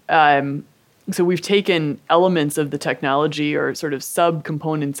so so we've taken elements of the technology or sort of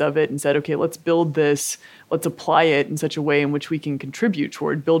sub-components of it and said, okay, let's build this, let's apply it in such a way in which we can contribute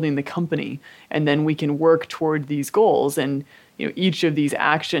toward building the company, and then we can work toward these goals. And each of these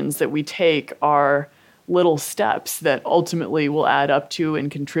actions that we take are little steps that ultimately will add up to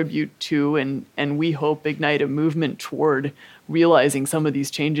and contribute to, and we hope ignite a movement toward realizing some of these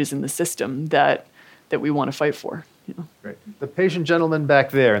changes in the system that we want to fight for. Great. The patient gentleman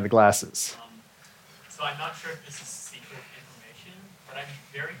back there in the glasses. So I'm not sure if this is secret information, but I'm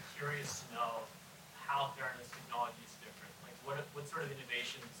very curious to know how Theranos technology is different. Like what sort of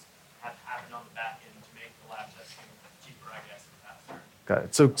innovations have happened on the back end to make the lab testing cheaper, I guess, and faster? Got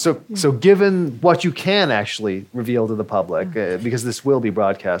it. So given what you can actually reveal to the public, because this will be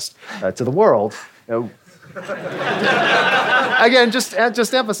broadcast to the world, again, just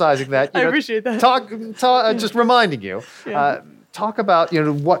emphasizing that. I appreciate that. Just reminding you. Yeah. Talk about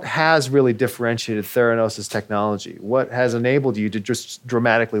what has really differentiated Theranos' technology. What has enabled you to just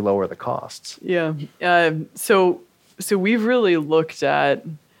dramatically lower the costs? Yeah. So we've really looked at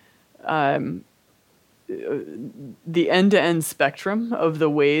the end-to-end spectrum of the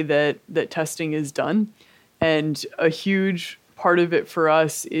way that testing is done, and a huge part of it for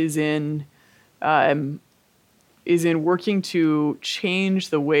us is in working to change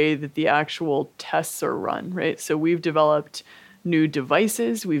the way that the actual tests are run, right? So we've developed new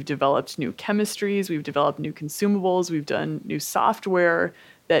devices, we've developed new chemistries, we've developed new consumables, we've done new software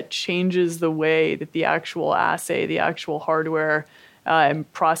that changes the way that the actual assay, the actual hardware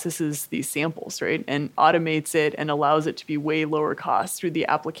processes these samples, right? And automates it and allows it to be way lower cost through the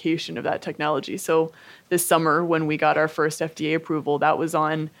application of that technology. So this summer, when we got our first FDA approval, that was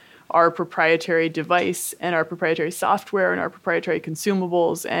on our proprietary device and our proprietary software and our proprietary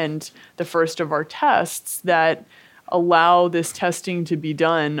consumables, and the first of our tests that allow this testing to be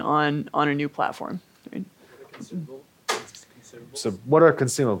done on a new platform. Right? So what are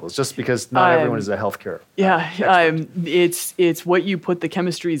consumables? Just because not everyone is a healthcare expert. It's what you put the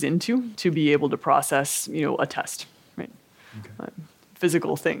chemistries into to be able to process, a test, right? Okay.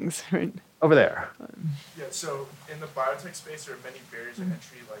 Physical things, right? Over there. Yeah, so in the biotech space, there are many barriers to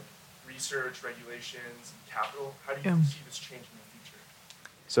entry, like research, regulations, and capital. How do you see this changing in the future?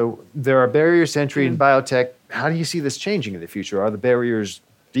 So there are barriers to entry in biotech. How do you see this changing in the future? Are the barriers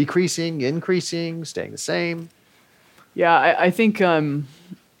decreasing, increasing, staying the same? Yeah, I think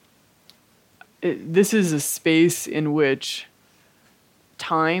this is a space in which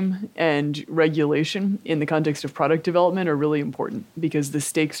time and regulation in the context of product development are really important because the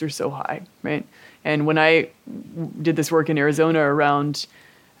stakes are so high, right? And when I did this work in Arizona around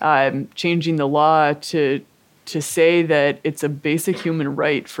changing the law to say that it's a basic human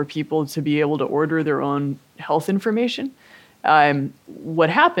right for people to be able to order their own health information, what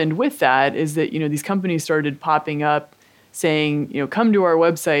happened with that is that these companies started popping up saying, come to our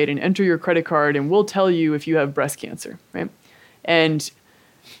website and enter your credit card and we'll tell you if you have breast cancer, right? And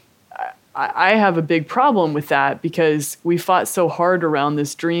I have a big problem with that because we fought so hard around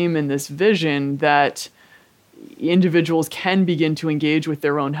this dream and this vision that individuals can begin to engage with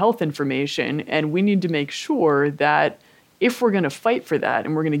their own health information, and we need to make sure that if we're going to fight for that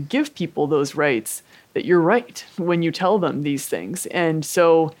and we're going to give people those rights, that you're right when you tell them these things. And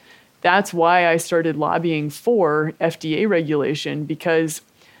so that's why I started lobbying for FDA regulation, because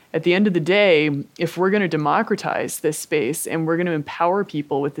at the end of the day, if we're going to democratize this space and we're going to empower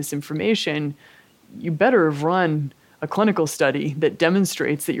people with this information, you better have run a clinical study that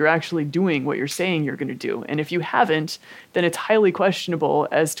demonstrates that you're actually doing what you're saying you're going to do. And if you haven't, then it's highly questionable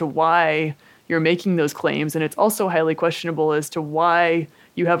as to why you're making those claims. And it's also highly questionable as to why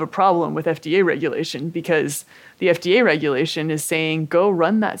you have a problem with FDA regulation, because the FDA regulation is saying, go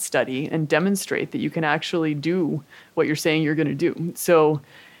run that study and demonstrate that you can actually do what you're saying you're going to do. So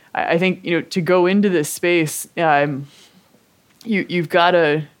I think, to go into this space, you've got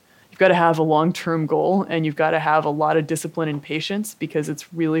to have a long-term goal, and you've got to have a lot of discipline and patience because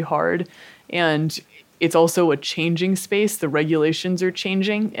it's really hard. And it's also a changing space. The regulations are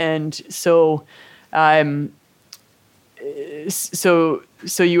changing. And so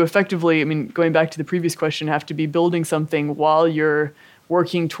you effectively, going back to the previous question, have to be building something while you're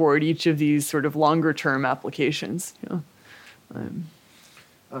working toward each of these sort of longer-term applications.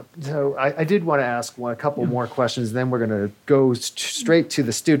 So I did want to ask a couple more questions, and then we're going to go straight to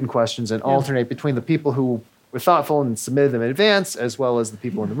the student questions and alternate between the people who were thoughtful and submitted them in advance, as well as the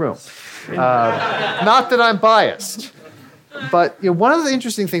people in the room. Not that I'm biased, but one of the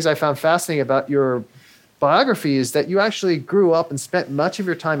interesting things I found fascinating about your biography is that you actually grew up and spent much of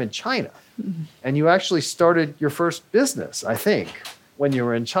your time in China, and you actually started your first business, I think, when you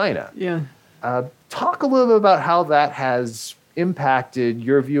were in China. Yeah. Talk a little bit about how that has impacted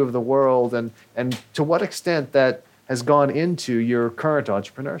your view of the world and to what extent that has gone into your current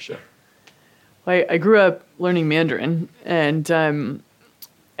entrepreneurship. I grew up learning Mandarin and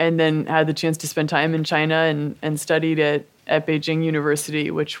then had the chance to spend time in China and studied at Beijing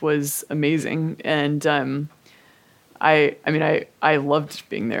University, which was amazing. And I loved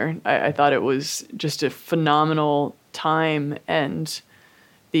being there. I thought it was just a phenomenal time, and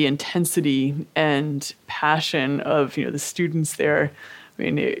the intensity and passion of the students there. I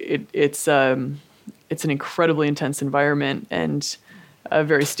mean, it's an incredibly intense environment and a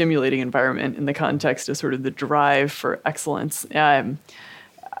very stimulating environment in the context of sort of the drive for excellence. I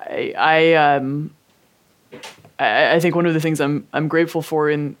think one of the things I'm grateful for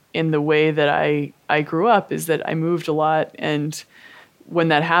in the way that I grew up is that I moved a lot, and when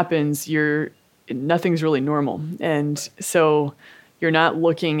that happens, nothing's really normal, and so you're not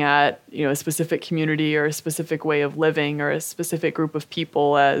looking at a specific community or a specific way of living or a specific group of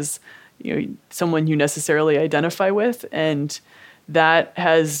people as someone you necessarily identify with, and that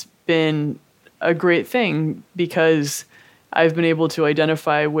has been a great thing because I've been able to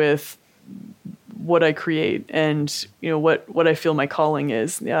identify with what I create and what I feel my calling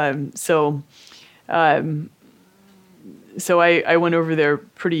is. So I went over there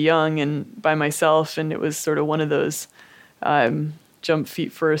pretty young and by myself, and it was sort of one of those jump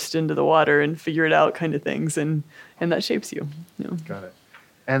feet first into the water and figure it out kind of things, and that shapes you. Got it.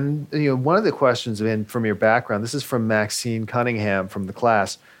 And one of the questions from your background, this is from Maxine Cunningham from the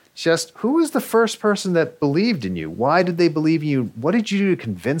class. Just who was the first person that believed in you? Why did they believe in you? What did you do to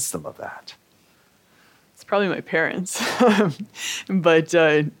convince them of that? It's probably my parents, but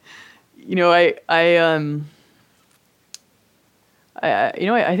I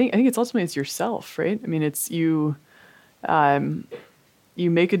think it's ultimately it's yourself, right? I mean, it's you. You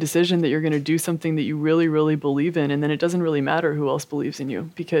make a decision that you're going to do something that you really, really believe in, and then it doesn't really matter who else believes in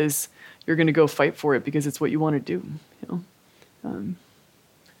you because you're going to go fight for it because it's what you want to do.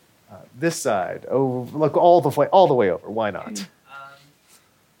 This side, look all the way over. Why not? I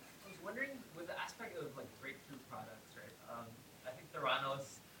was wondering, with the aspect of breakthrough products, right? I think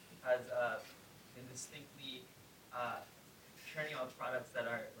Theranos has been distinctly churning out products that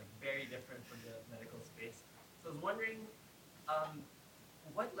are very different from the medical space. So I was wondering,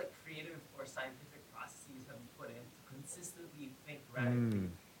 what creative or scientific processes have you put in to consistently think radically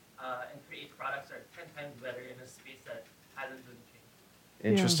and create products that are 10 times better in a space that hasn't really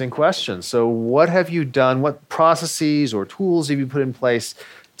changed? Interesting question. So what have you done? What processes or tools have you put in place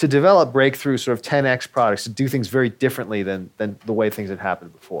to develop breakthrough sort of 10x products to do things very differently than the way things had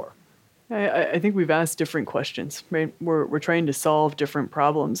happened before? I think we've asked different questions, right? We're trying to solve different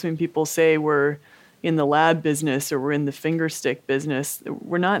problems. I mean, people say we're in the lab business or we're in the finger stick business.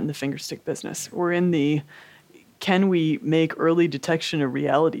 We're not in the finger stick business. We're in the can we make early detection a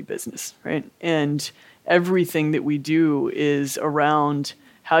reality business, right? And everything that we do is around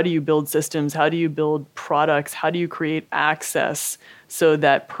how do you build systems, how do you build products, how do you create access so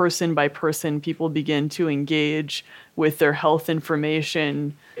that person by person people begin to engage with their health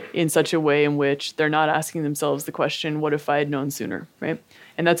information in such a way in which they're not asking themselves the question, what if I had known sooner, right?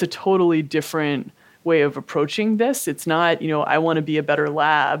 And that's a totally different way of approaching this. It's not, I want to be a better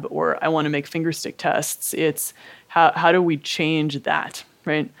lab or I want to make finger stick tests. It's how do we change that,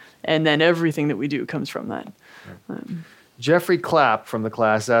 right? And then everything that we do comes from that. Jeffrey Clapp from the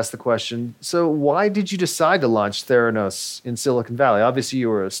class asked the question, so why did you decide to launch Theranos in Silicon Valley? Obviously, you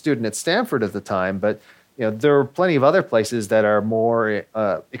were a student at Stanford at the time, but there are plenty of other places that are more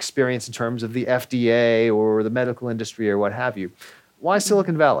experienced in terms of the FDA or the medical industry or what have you. Why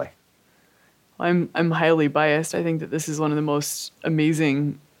Silicon Valley? I'm highly biased. I think that this is one of the most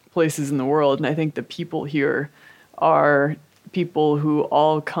amazing places in the world, and I think the people here are people who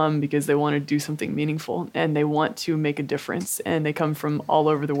all come because they want to do something meaningful and they want to make a difference, and they come from all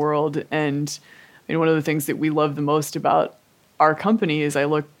over the world. And one of the things that we love the most about our company is I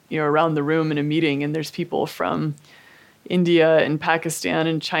look around the room in a meeting and there's people from India and Pakistan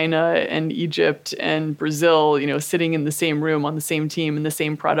and China and Egypt and Brazil, sitting in the same room on the same team in the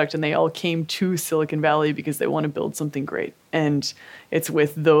same product, and they all came to Silicon Valley because they want to build something great. And it's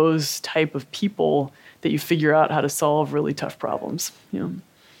with those type of people that you figure out how to solve really tough problems.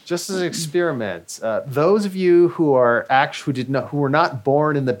 Just as an experiment, those of you who were not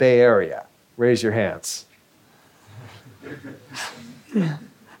born in the Bay Area, raise your hands. Yeah.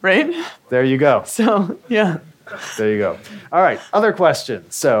 Right? There you go. So, yeah. There you go. All right, other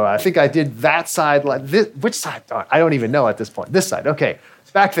questions. So I think I did that side. Which side? Oh, I don't even know at this point. This side. Okay,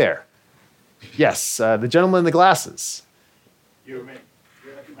 back there. Yes, the gentleman in the glasses. You or me?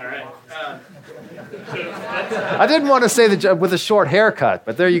 All right. I didn't want to say with a short haircut,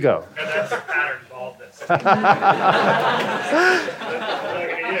 but there you go. And that's the pattern baldness.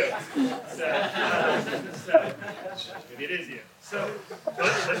 Maybe it is you. So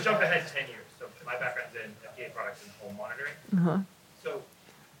let's jump ahead 10 years. So my background's in FDA products and home monitoring. So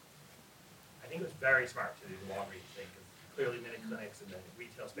I think it was very smart to do the Walgreens thing because clearly many clinics and the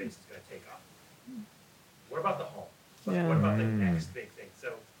retail space is going to take off. What about the home? What about the next big thing?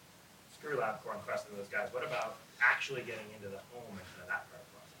 So screw LabCorp and Quest and those guys. What about actually getting into the home and kind of that part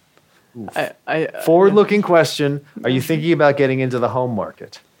of process? Forward-looking question. Are you thinking about getting into the home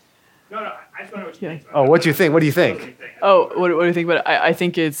market? No, I just want to know what you think. Oh, what do you think? What do you think? Oh, what do you think about it? I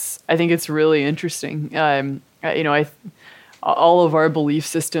think it's really interesting. All of our belief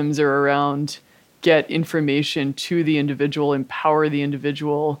systems are around get information to the individual, empower the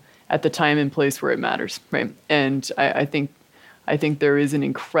individual at the time and place where it matters, right? And I think there is an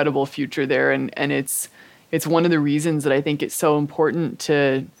incredible future there, and it's one of the reasons that I think it's so important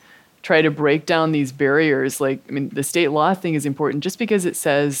to try to break down these barriers. The state law thing is important just because it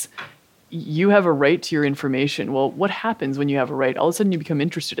says you have a right to your information. Well, what happens when you have a right? All of a sudden you become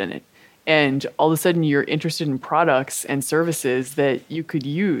interested in it. And all of a sudden you're interested in products and services that you could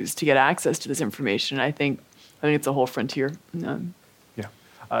use to get access to this information. I think it's a whole frontier.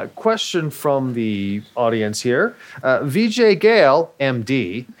 Question from the audience here. VJ Gale,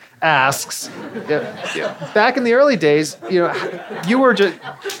 MD, asks, back in the early days, you were just...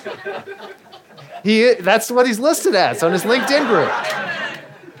 That's what he's listed as on his LinkedIn group.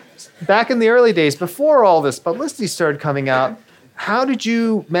 Back in the early days, before all this publicity started coming out, how did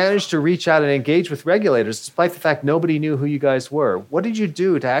you manage to reach out and engage with regulators, despite the fact nobody knew who you guys were? What did you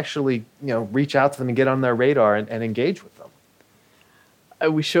do to actually, reach out to them and get on their radar and engage with them?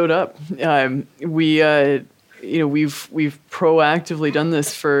 We showed up. We've proactively done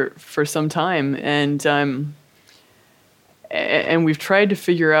this for some time, and we've tried to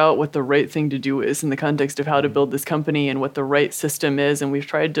figure out what the right thing to do is in the context of how to build this company and what the right system is, and we've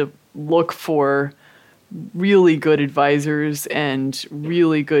tried to look for really good advisors and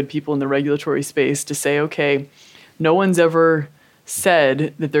really good people in the regulatory space to say, okay, no one's ever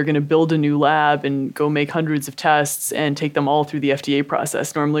said that they're going to build a new lab and go make hundreds of tests and take them all through the FDA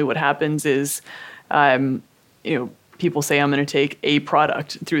process. Normally what happens is, people say, I'm going to take a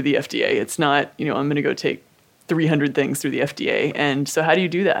product through the FDA. It's not, I'm going to go take 300 things through the FDA. And so how do you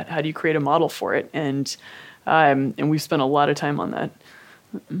do that? How do you create a model for it? And we've spent a lot of time on that.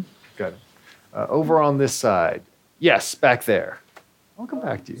 Good. Over on this side. Yes, back there. I'll come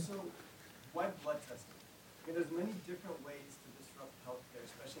back to you. So, why blood testing? There's many different ways to disrupt healthcare,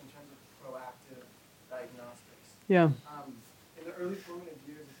 especially in terms of proactive diagnostics. Yeah. In the early formative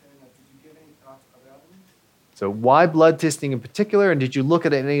years of internet, did you give any thoughts about them? So why blood testing in particular, and did you look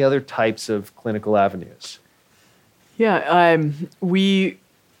at any other types of clinical avenues? Yeah,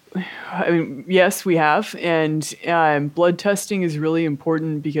 yes, we have. And blood testing is really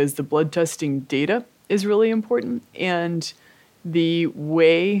important because the blood testing data is really important. And the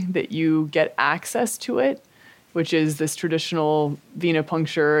way that you get access to it, which is this traditional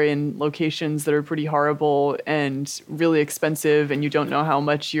venipuncture in locations that are pretty horrible and really expensive, and you don't know how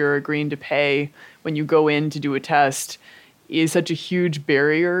much you're agreeing to pay when you go in to do a test, is such a huge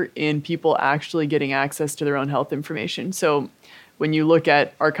barrier in people actually getting access to their own health information. So when you look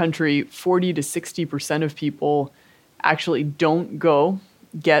at our country, 40 to 60% of people actually don't go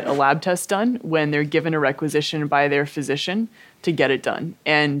get a lab test done when they're given a requisition by their physician to get it done.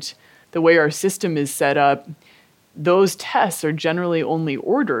 And the way our system is set up, those tests are generally only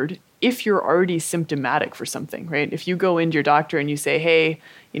ordered if you're already symptomatic for something, right? If you go into your doctor and you say, hey,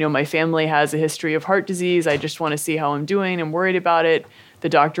 my family has a history of heart disease, I just want to see how I'm doing, I'm worried about it, the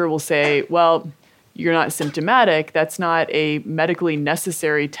doctor will say, well, you're not symptomatic, that's not a medically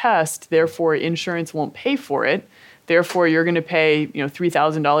necessary test, therefore insurance won't pay for it, therefore you're going to pay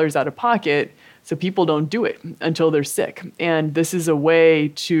 $3,000 out of pocket, so people don't do it until they're sick. And this is a way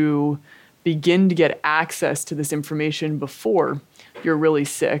to begin to get access to this information before you're really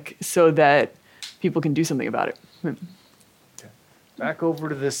sick so that people can do something about it. Okay. Back over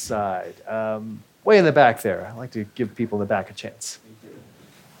to this side. Way in the back there. I like to give people in the back a chance.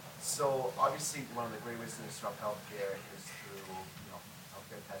 So obviously one of the great ways to disrupt healthcare is through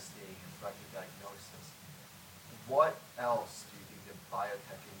healthcare testing and proactive diagnosis. What else do you think the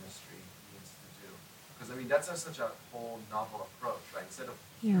biotech industry needs to do? Because that's such a whole novel approach, right? Instead of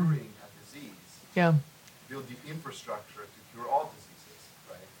curing a disease, build the infrastructure to cure all diseases,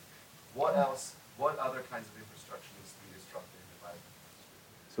 right? What else? What other kinds of infrastructure needs to be disrupted in the biotech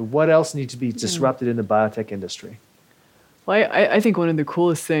industry? So what else needs to be disrupted in the biotech industry? Well, I think one of the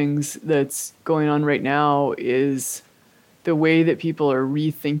coolest things that's going on right now is the way that people are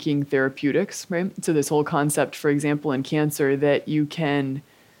rethinking therapeutics, right? So this whole concept, for example, in cancer, that you can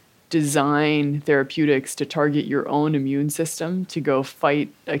design therapeutics to target your own immune system to go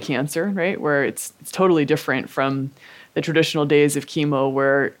fight a cancer, right? Where it's totally different from the traditional days of chemo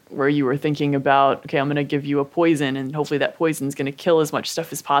where you were thinking about, okay, I'm going to give you a poison and hopefully that poison is going to kill as much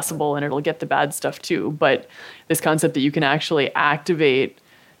stuff as possible and it'll get the bad stuff too. But this concept that you can actually activate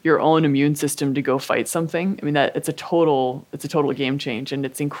your own immune system to go fight something, I mean, that it's a total game change, and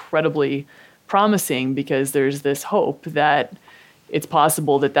it's incredibly promising because there's this hope that it's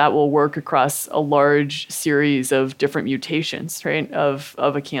possible that will work across a large series of different mutations, right, of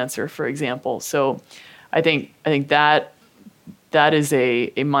a cancer, for example. So I think that is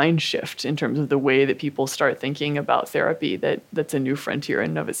a mind shift in terms of the way that people start thinking about therapy. That's a new frontier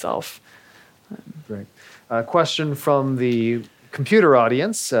in and of itself. Great. Question from the computer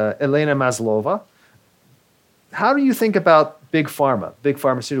audience, Elena Maslova. How do you think about big pharma, big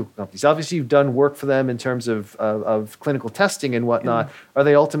pharmaceutical companies? Obviously, you've done work for them in terms of clinical testing and whatnot. Are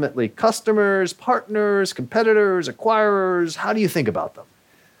they ultimately customers, partners, competitors, acquirers? How do you think about them?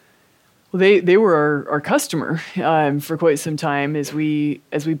 Well, they were our customer for quite some time as we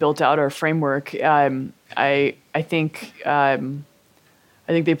built out our framework. I think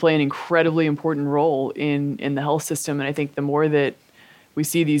they play an incredibly important role in the health system, and I think the more that we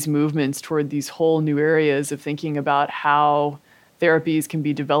see these movements toward these whole new areas of thinking about how therapies can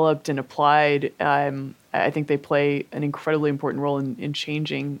be developed and applied, I think they play an incredibly important role in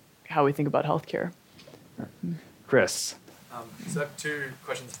changing how we think about healthcare. Chris. So I have two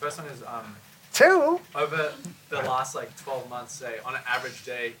questions. The first one is over the last 12 months, say on an average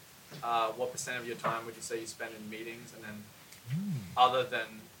day, what % of your time would you say you spend in meetings, and then other than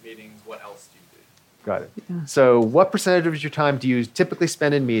meetings, what else do you do? Got it. Yeah. So what percentage of your time do you typically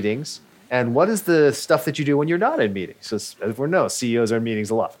spend in meetings, and what is the stuff that you do when you're not in meetings? So as everyone knows, CEOs are in meetings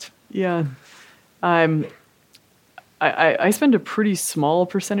a lot. Yeah. I spend a pretty small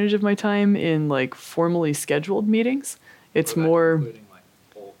percentage of my time in formally scheduled meetings. It's more including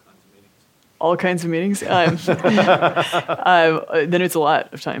all kinds of meetings. Then it's a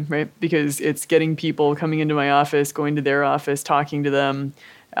lot of time, right? Because it's getting people coming into my office, going to their office, talking to them,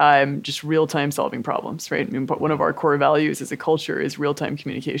 just real-time solving problems, right? I mean, one of our core values as a culture is real-time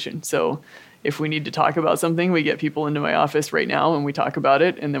communication. So if we need to talk about something, we get people into my office right now and we talk about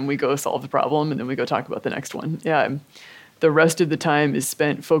it, and then we go solve the problem, and then we go talk about the next one. Yeah. The rest of the time is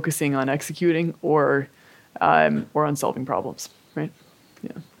spent focusing on executing or on solving problems, right?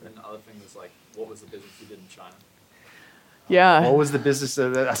 Yeah. And the other thing was what was the business you did in China? Yeah. What was the business?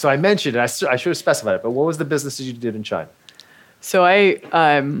 So I mentioned it. I should have specified it. But what was the business that you did in China? So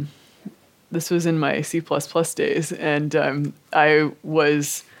this was in my C++ days, and I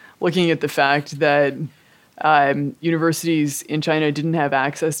was looking at the fact that universities in China didn't have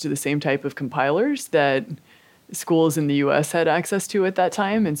access to the same type of compilers that schools in the U.S. had access to at that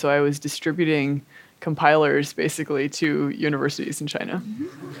time, and so I was distributing compilers basically to universities in China.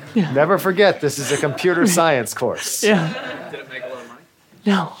 Yeah. Never forget, this is a computer science course. Yeah. Did it make a lot of money?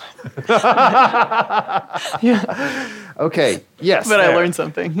 No. Yeah. Okay. Yes. But I learned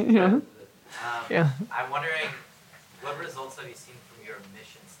something. Yeah. I'm wondering, what results have you seen from your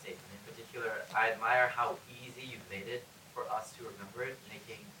mission statement? In particular, I admire how easy you've made it for us to remember it,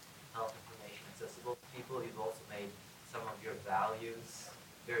 making health information accessible to people. You've also made some of your values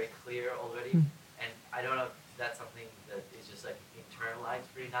very clear already. And I don't know if that's something that is just internalized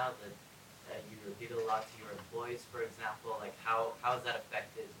for you now, that you repeat a lot to your employees, for example. How has that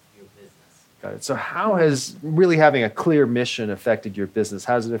affected your business? Got it. So how has really having a clear mission affected your business?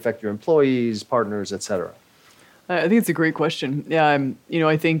 How does it affect your employees, partners, et cetera? I think it's a great question. I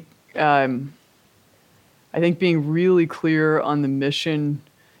think being really clear on the mission,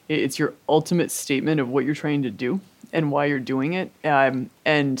 it's your ultimate statement of what you're trying to do and why you're doing it. And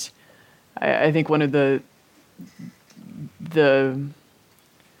I think one of the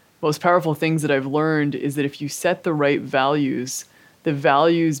most powerful things that I've learned is that if you set the right values, the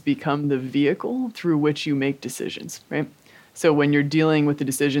values become the vehicle through which you make decisions, right? So when you're dealing with a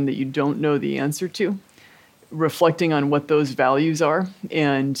decision that you don't know the answer to, reflecting on what those values are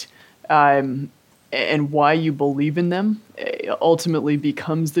and why you believe in them ultimately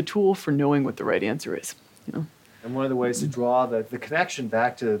becomes the tool for knowing what the right answer is. And one of the ways to draw the connection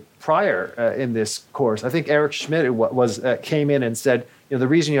back to prior in this course, I think Eric Schmidt came in and said, the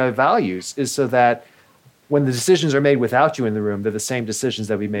reason you have values is so that when the decisions are made without you in the room, they're the same decisions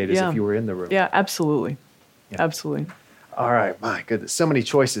that we made as if you were in the room. Yeah, absolutely. Yeah. Absolutely. All right. My goodness. So many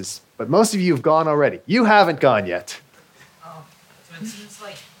choices. But most of you have gone already. You haven't gone yet. it seems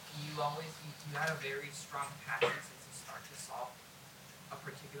like you had a very strong passion since the start to solve a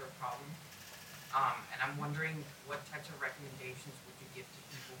particular problem. And I'm wondering what types of recommendations would you give to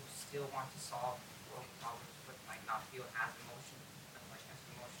people who still want to solve world problems but might not feel as emotionally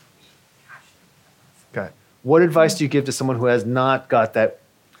passionate. Okay. What advice do you give to someone who has not got that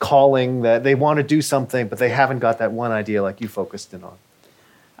calling, that they want to do something, but they haven't got that one idea like you focused in on?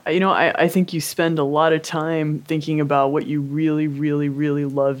 I think you spend a lot of time thinking about what you really, really, really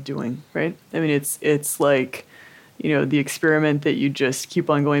love doing, right? I mean, it's like, the experiment that you just keep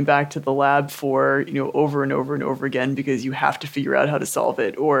on going back to the lab for, over and over and over again because you have to figure out how to solve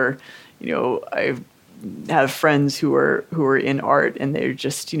it. Or, I have friends who are in art and they're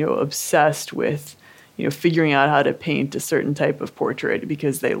just, obsessed with, figuring out how to paint a certain type of portrait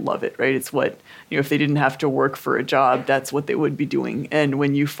because they love it, right? It's what, if they didn't have to work for a job, that's what they would be doing. And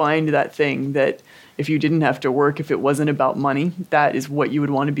when you find that thing that if you didn't have to work, if it wasn't about money, that is what you would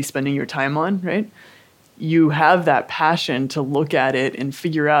want to be spending your time on, right? You have that passion to look at it and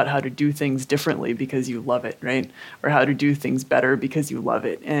figure out how to do things differently because you love it, right? Or how to do things better because you love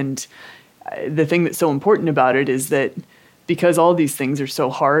it. And the thing that's so important about it is that because all these things are so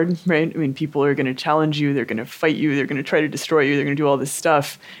hard, right? I mean, people are going to challenge you, they're going to fight you, they're going to try to destroy you, they're going to do all this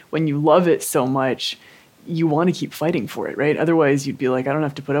stuff. When you love it so much, you want to keep fighting for it, right? Otherwise, you'd be like, I don't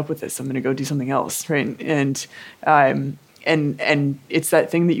have to put up with this. I'm going to go do something else, right? And it's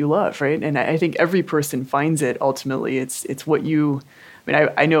that thing that you love, right? And I think every person finds it ultimately. It's what you. I mean,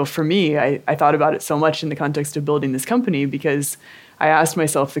 I know for me, I thought about it so much in the context of building this company because I asked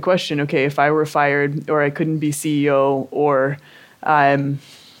myself the question, okay, if I were fired or I couldn't be CEO or,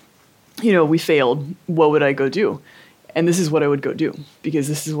 we failed, what would I go do? And this is what I would go do because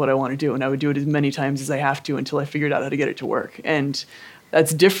this is what I want to do. And I would do it as many times as I have to until I figured out how to get it to work. And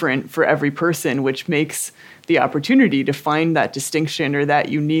that's different for every person, which makes the opportunity to find that distinction or that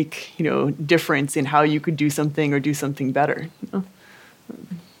unique, difference in how you could do something or do something better.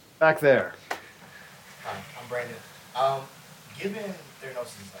 Back there. Hi, I'm Brandon. Given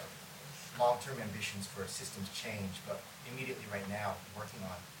Theranos' long-term ambitions for systems change, but immediately right now working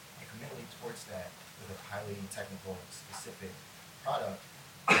on incrementally towards that with a highly technical, specific product,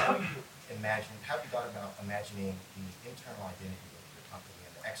 how have you thought about imagining the internal identity of your company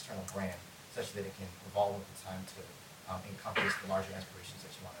and the external brand such that it can evolve over time to encompass the larger aspirations that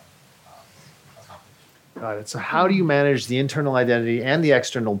you want to accomplish? Got it. So how do you manage the internal identity and the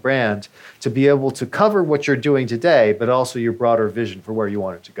external brand to be able to cover what you're doing today, but also your broader vision for where you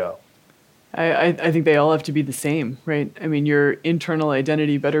want it to go? I think they all have to be the same, right? I mean, your internal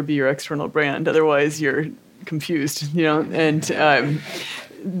identity better be your external brand. Otherwise, you're confused, And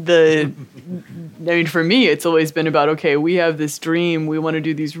for me, it's always been about, okay, we have this dream. We want to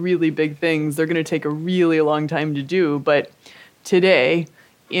do these really big things. They're going to take a really long time to do. But today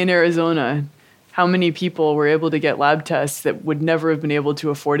in Arizona, how many people were able to get lab tests that would never have been able to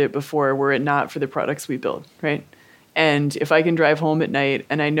afford it before were it not for the products we build, right? And if I can drive home at night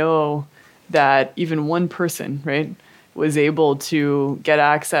and I know that even one person, right, was able to get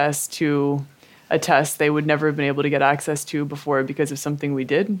access to a test they would never have been able to get access to before because of something we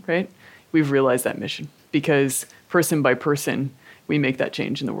did, right? We've realized that mission because person by person, we make that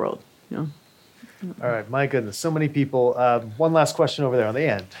change in the world. All right, my goodness, so many people. One last question over there on the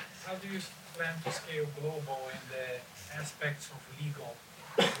end. How do you plan to scale global in the aspects of legal?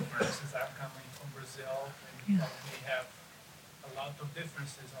 For instance, I'm coming from Brazil and probably have a lot of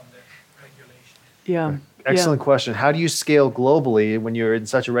differences on the regulation. Yeah. Excellent question. How do you scale globally when you're in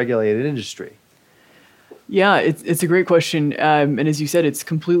such a regulated industry? Yeah, it's a great question. And as you said, it's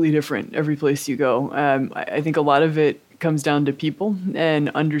completely different every place you go. I think a lot of it comes down to people and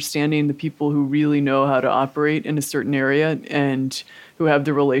understanding the people who really know how to operate in a certain area and who have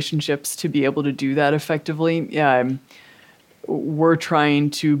the relationships to be able to do that effectively. We're trying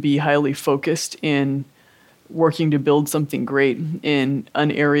to be highly focused in working to build something great in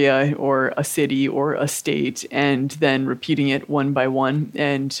an area or a city or a state and then repeating it one by one.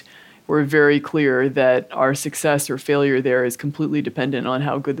 And we're very clear that our success or failure there is completely dependent on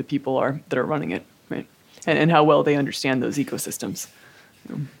how good the people are that are running it, right? And how well they understand those ecosystems.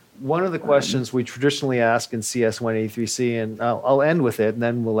 One of the questions we traditionally ask in CS 183C, and I'll end with it, and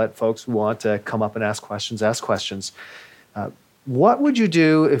then we'll let folks who want to come up and ask questions. What would you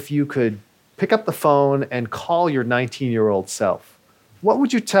do if you could pick up the phone and call your 19-year-old self? What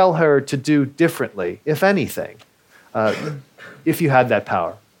would you tell her to do differently, if anything, if you had that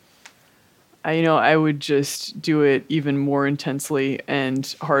power? I would just do it even more intensely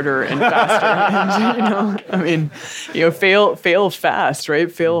and harder and faster. And, fail fast,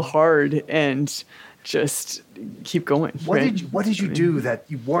 right? Fail hard and just keep going. What did you do that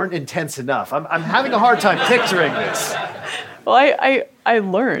you weren't intense enough? I'm having a hard time picturing this. Well, I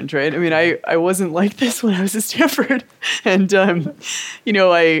learned, right? I mean, I wasn't like this when I was at Stanford. And,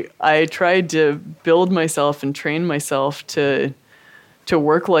 I tried to build myself and train myself to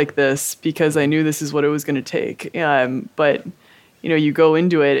work like this because I knew this is what it was going to take. But, you go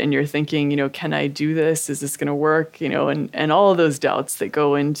into it and you're thinking, can I do this? Is this going to work? And all of those doubts that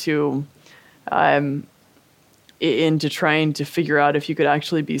go into trying to figure out if you could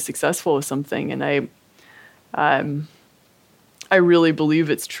actually be successful with something. And I really believe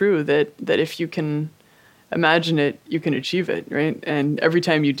it's true that if you can imagine it, you can achieve it, right? And every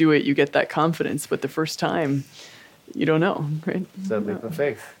time you do it, you get that confidence. But the first time, you don't know, right? So leap of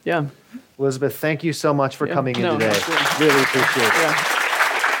faith. Yeah. Elizabeth, thank you so much for coming in today. Absolutely. Really appreciate it. Yeah.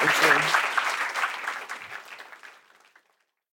 Absolutely.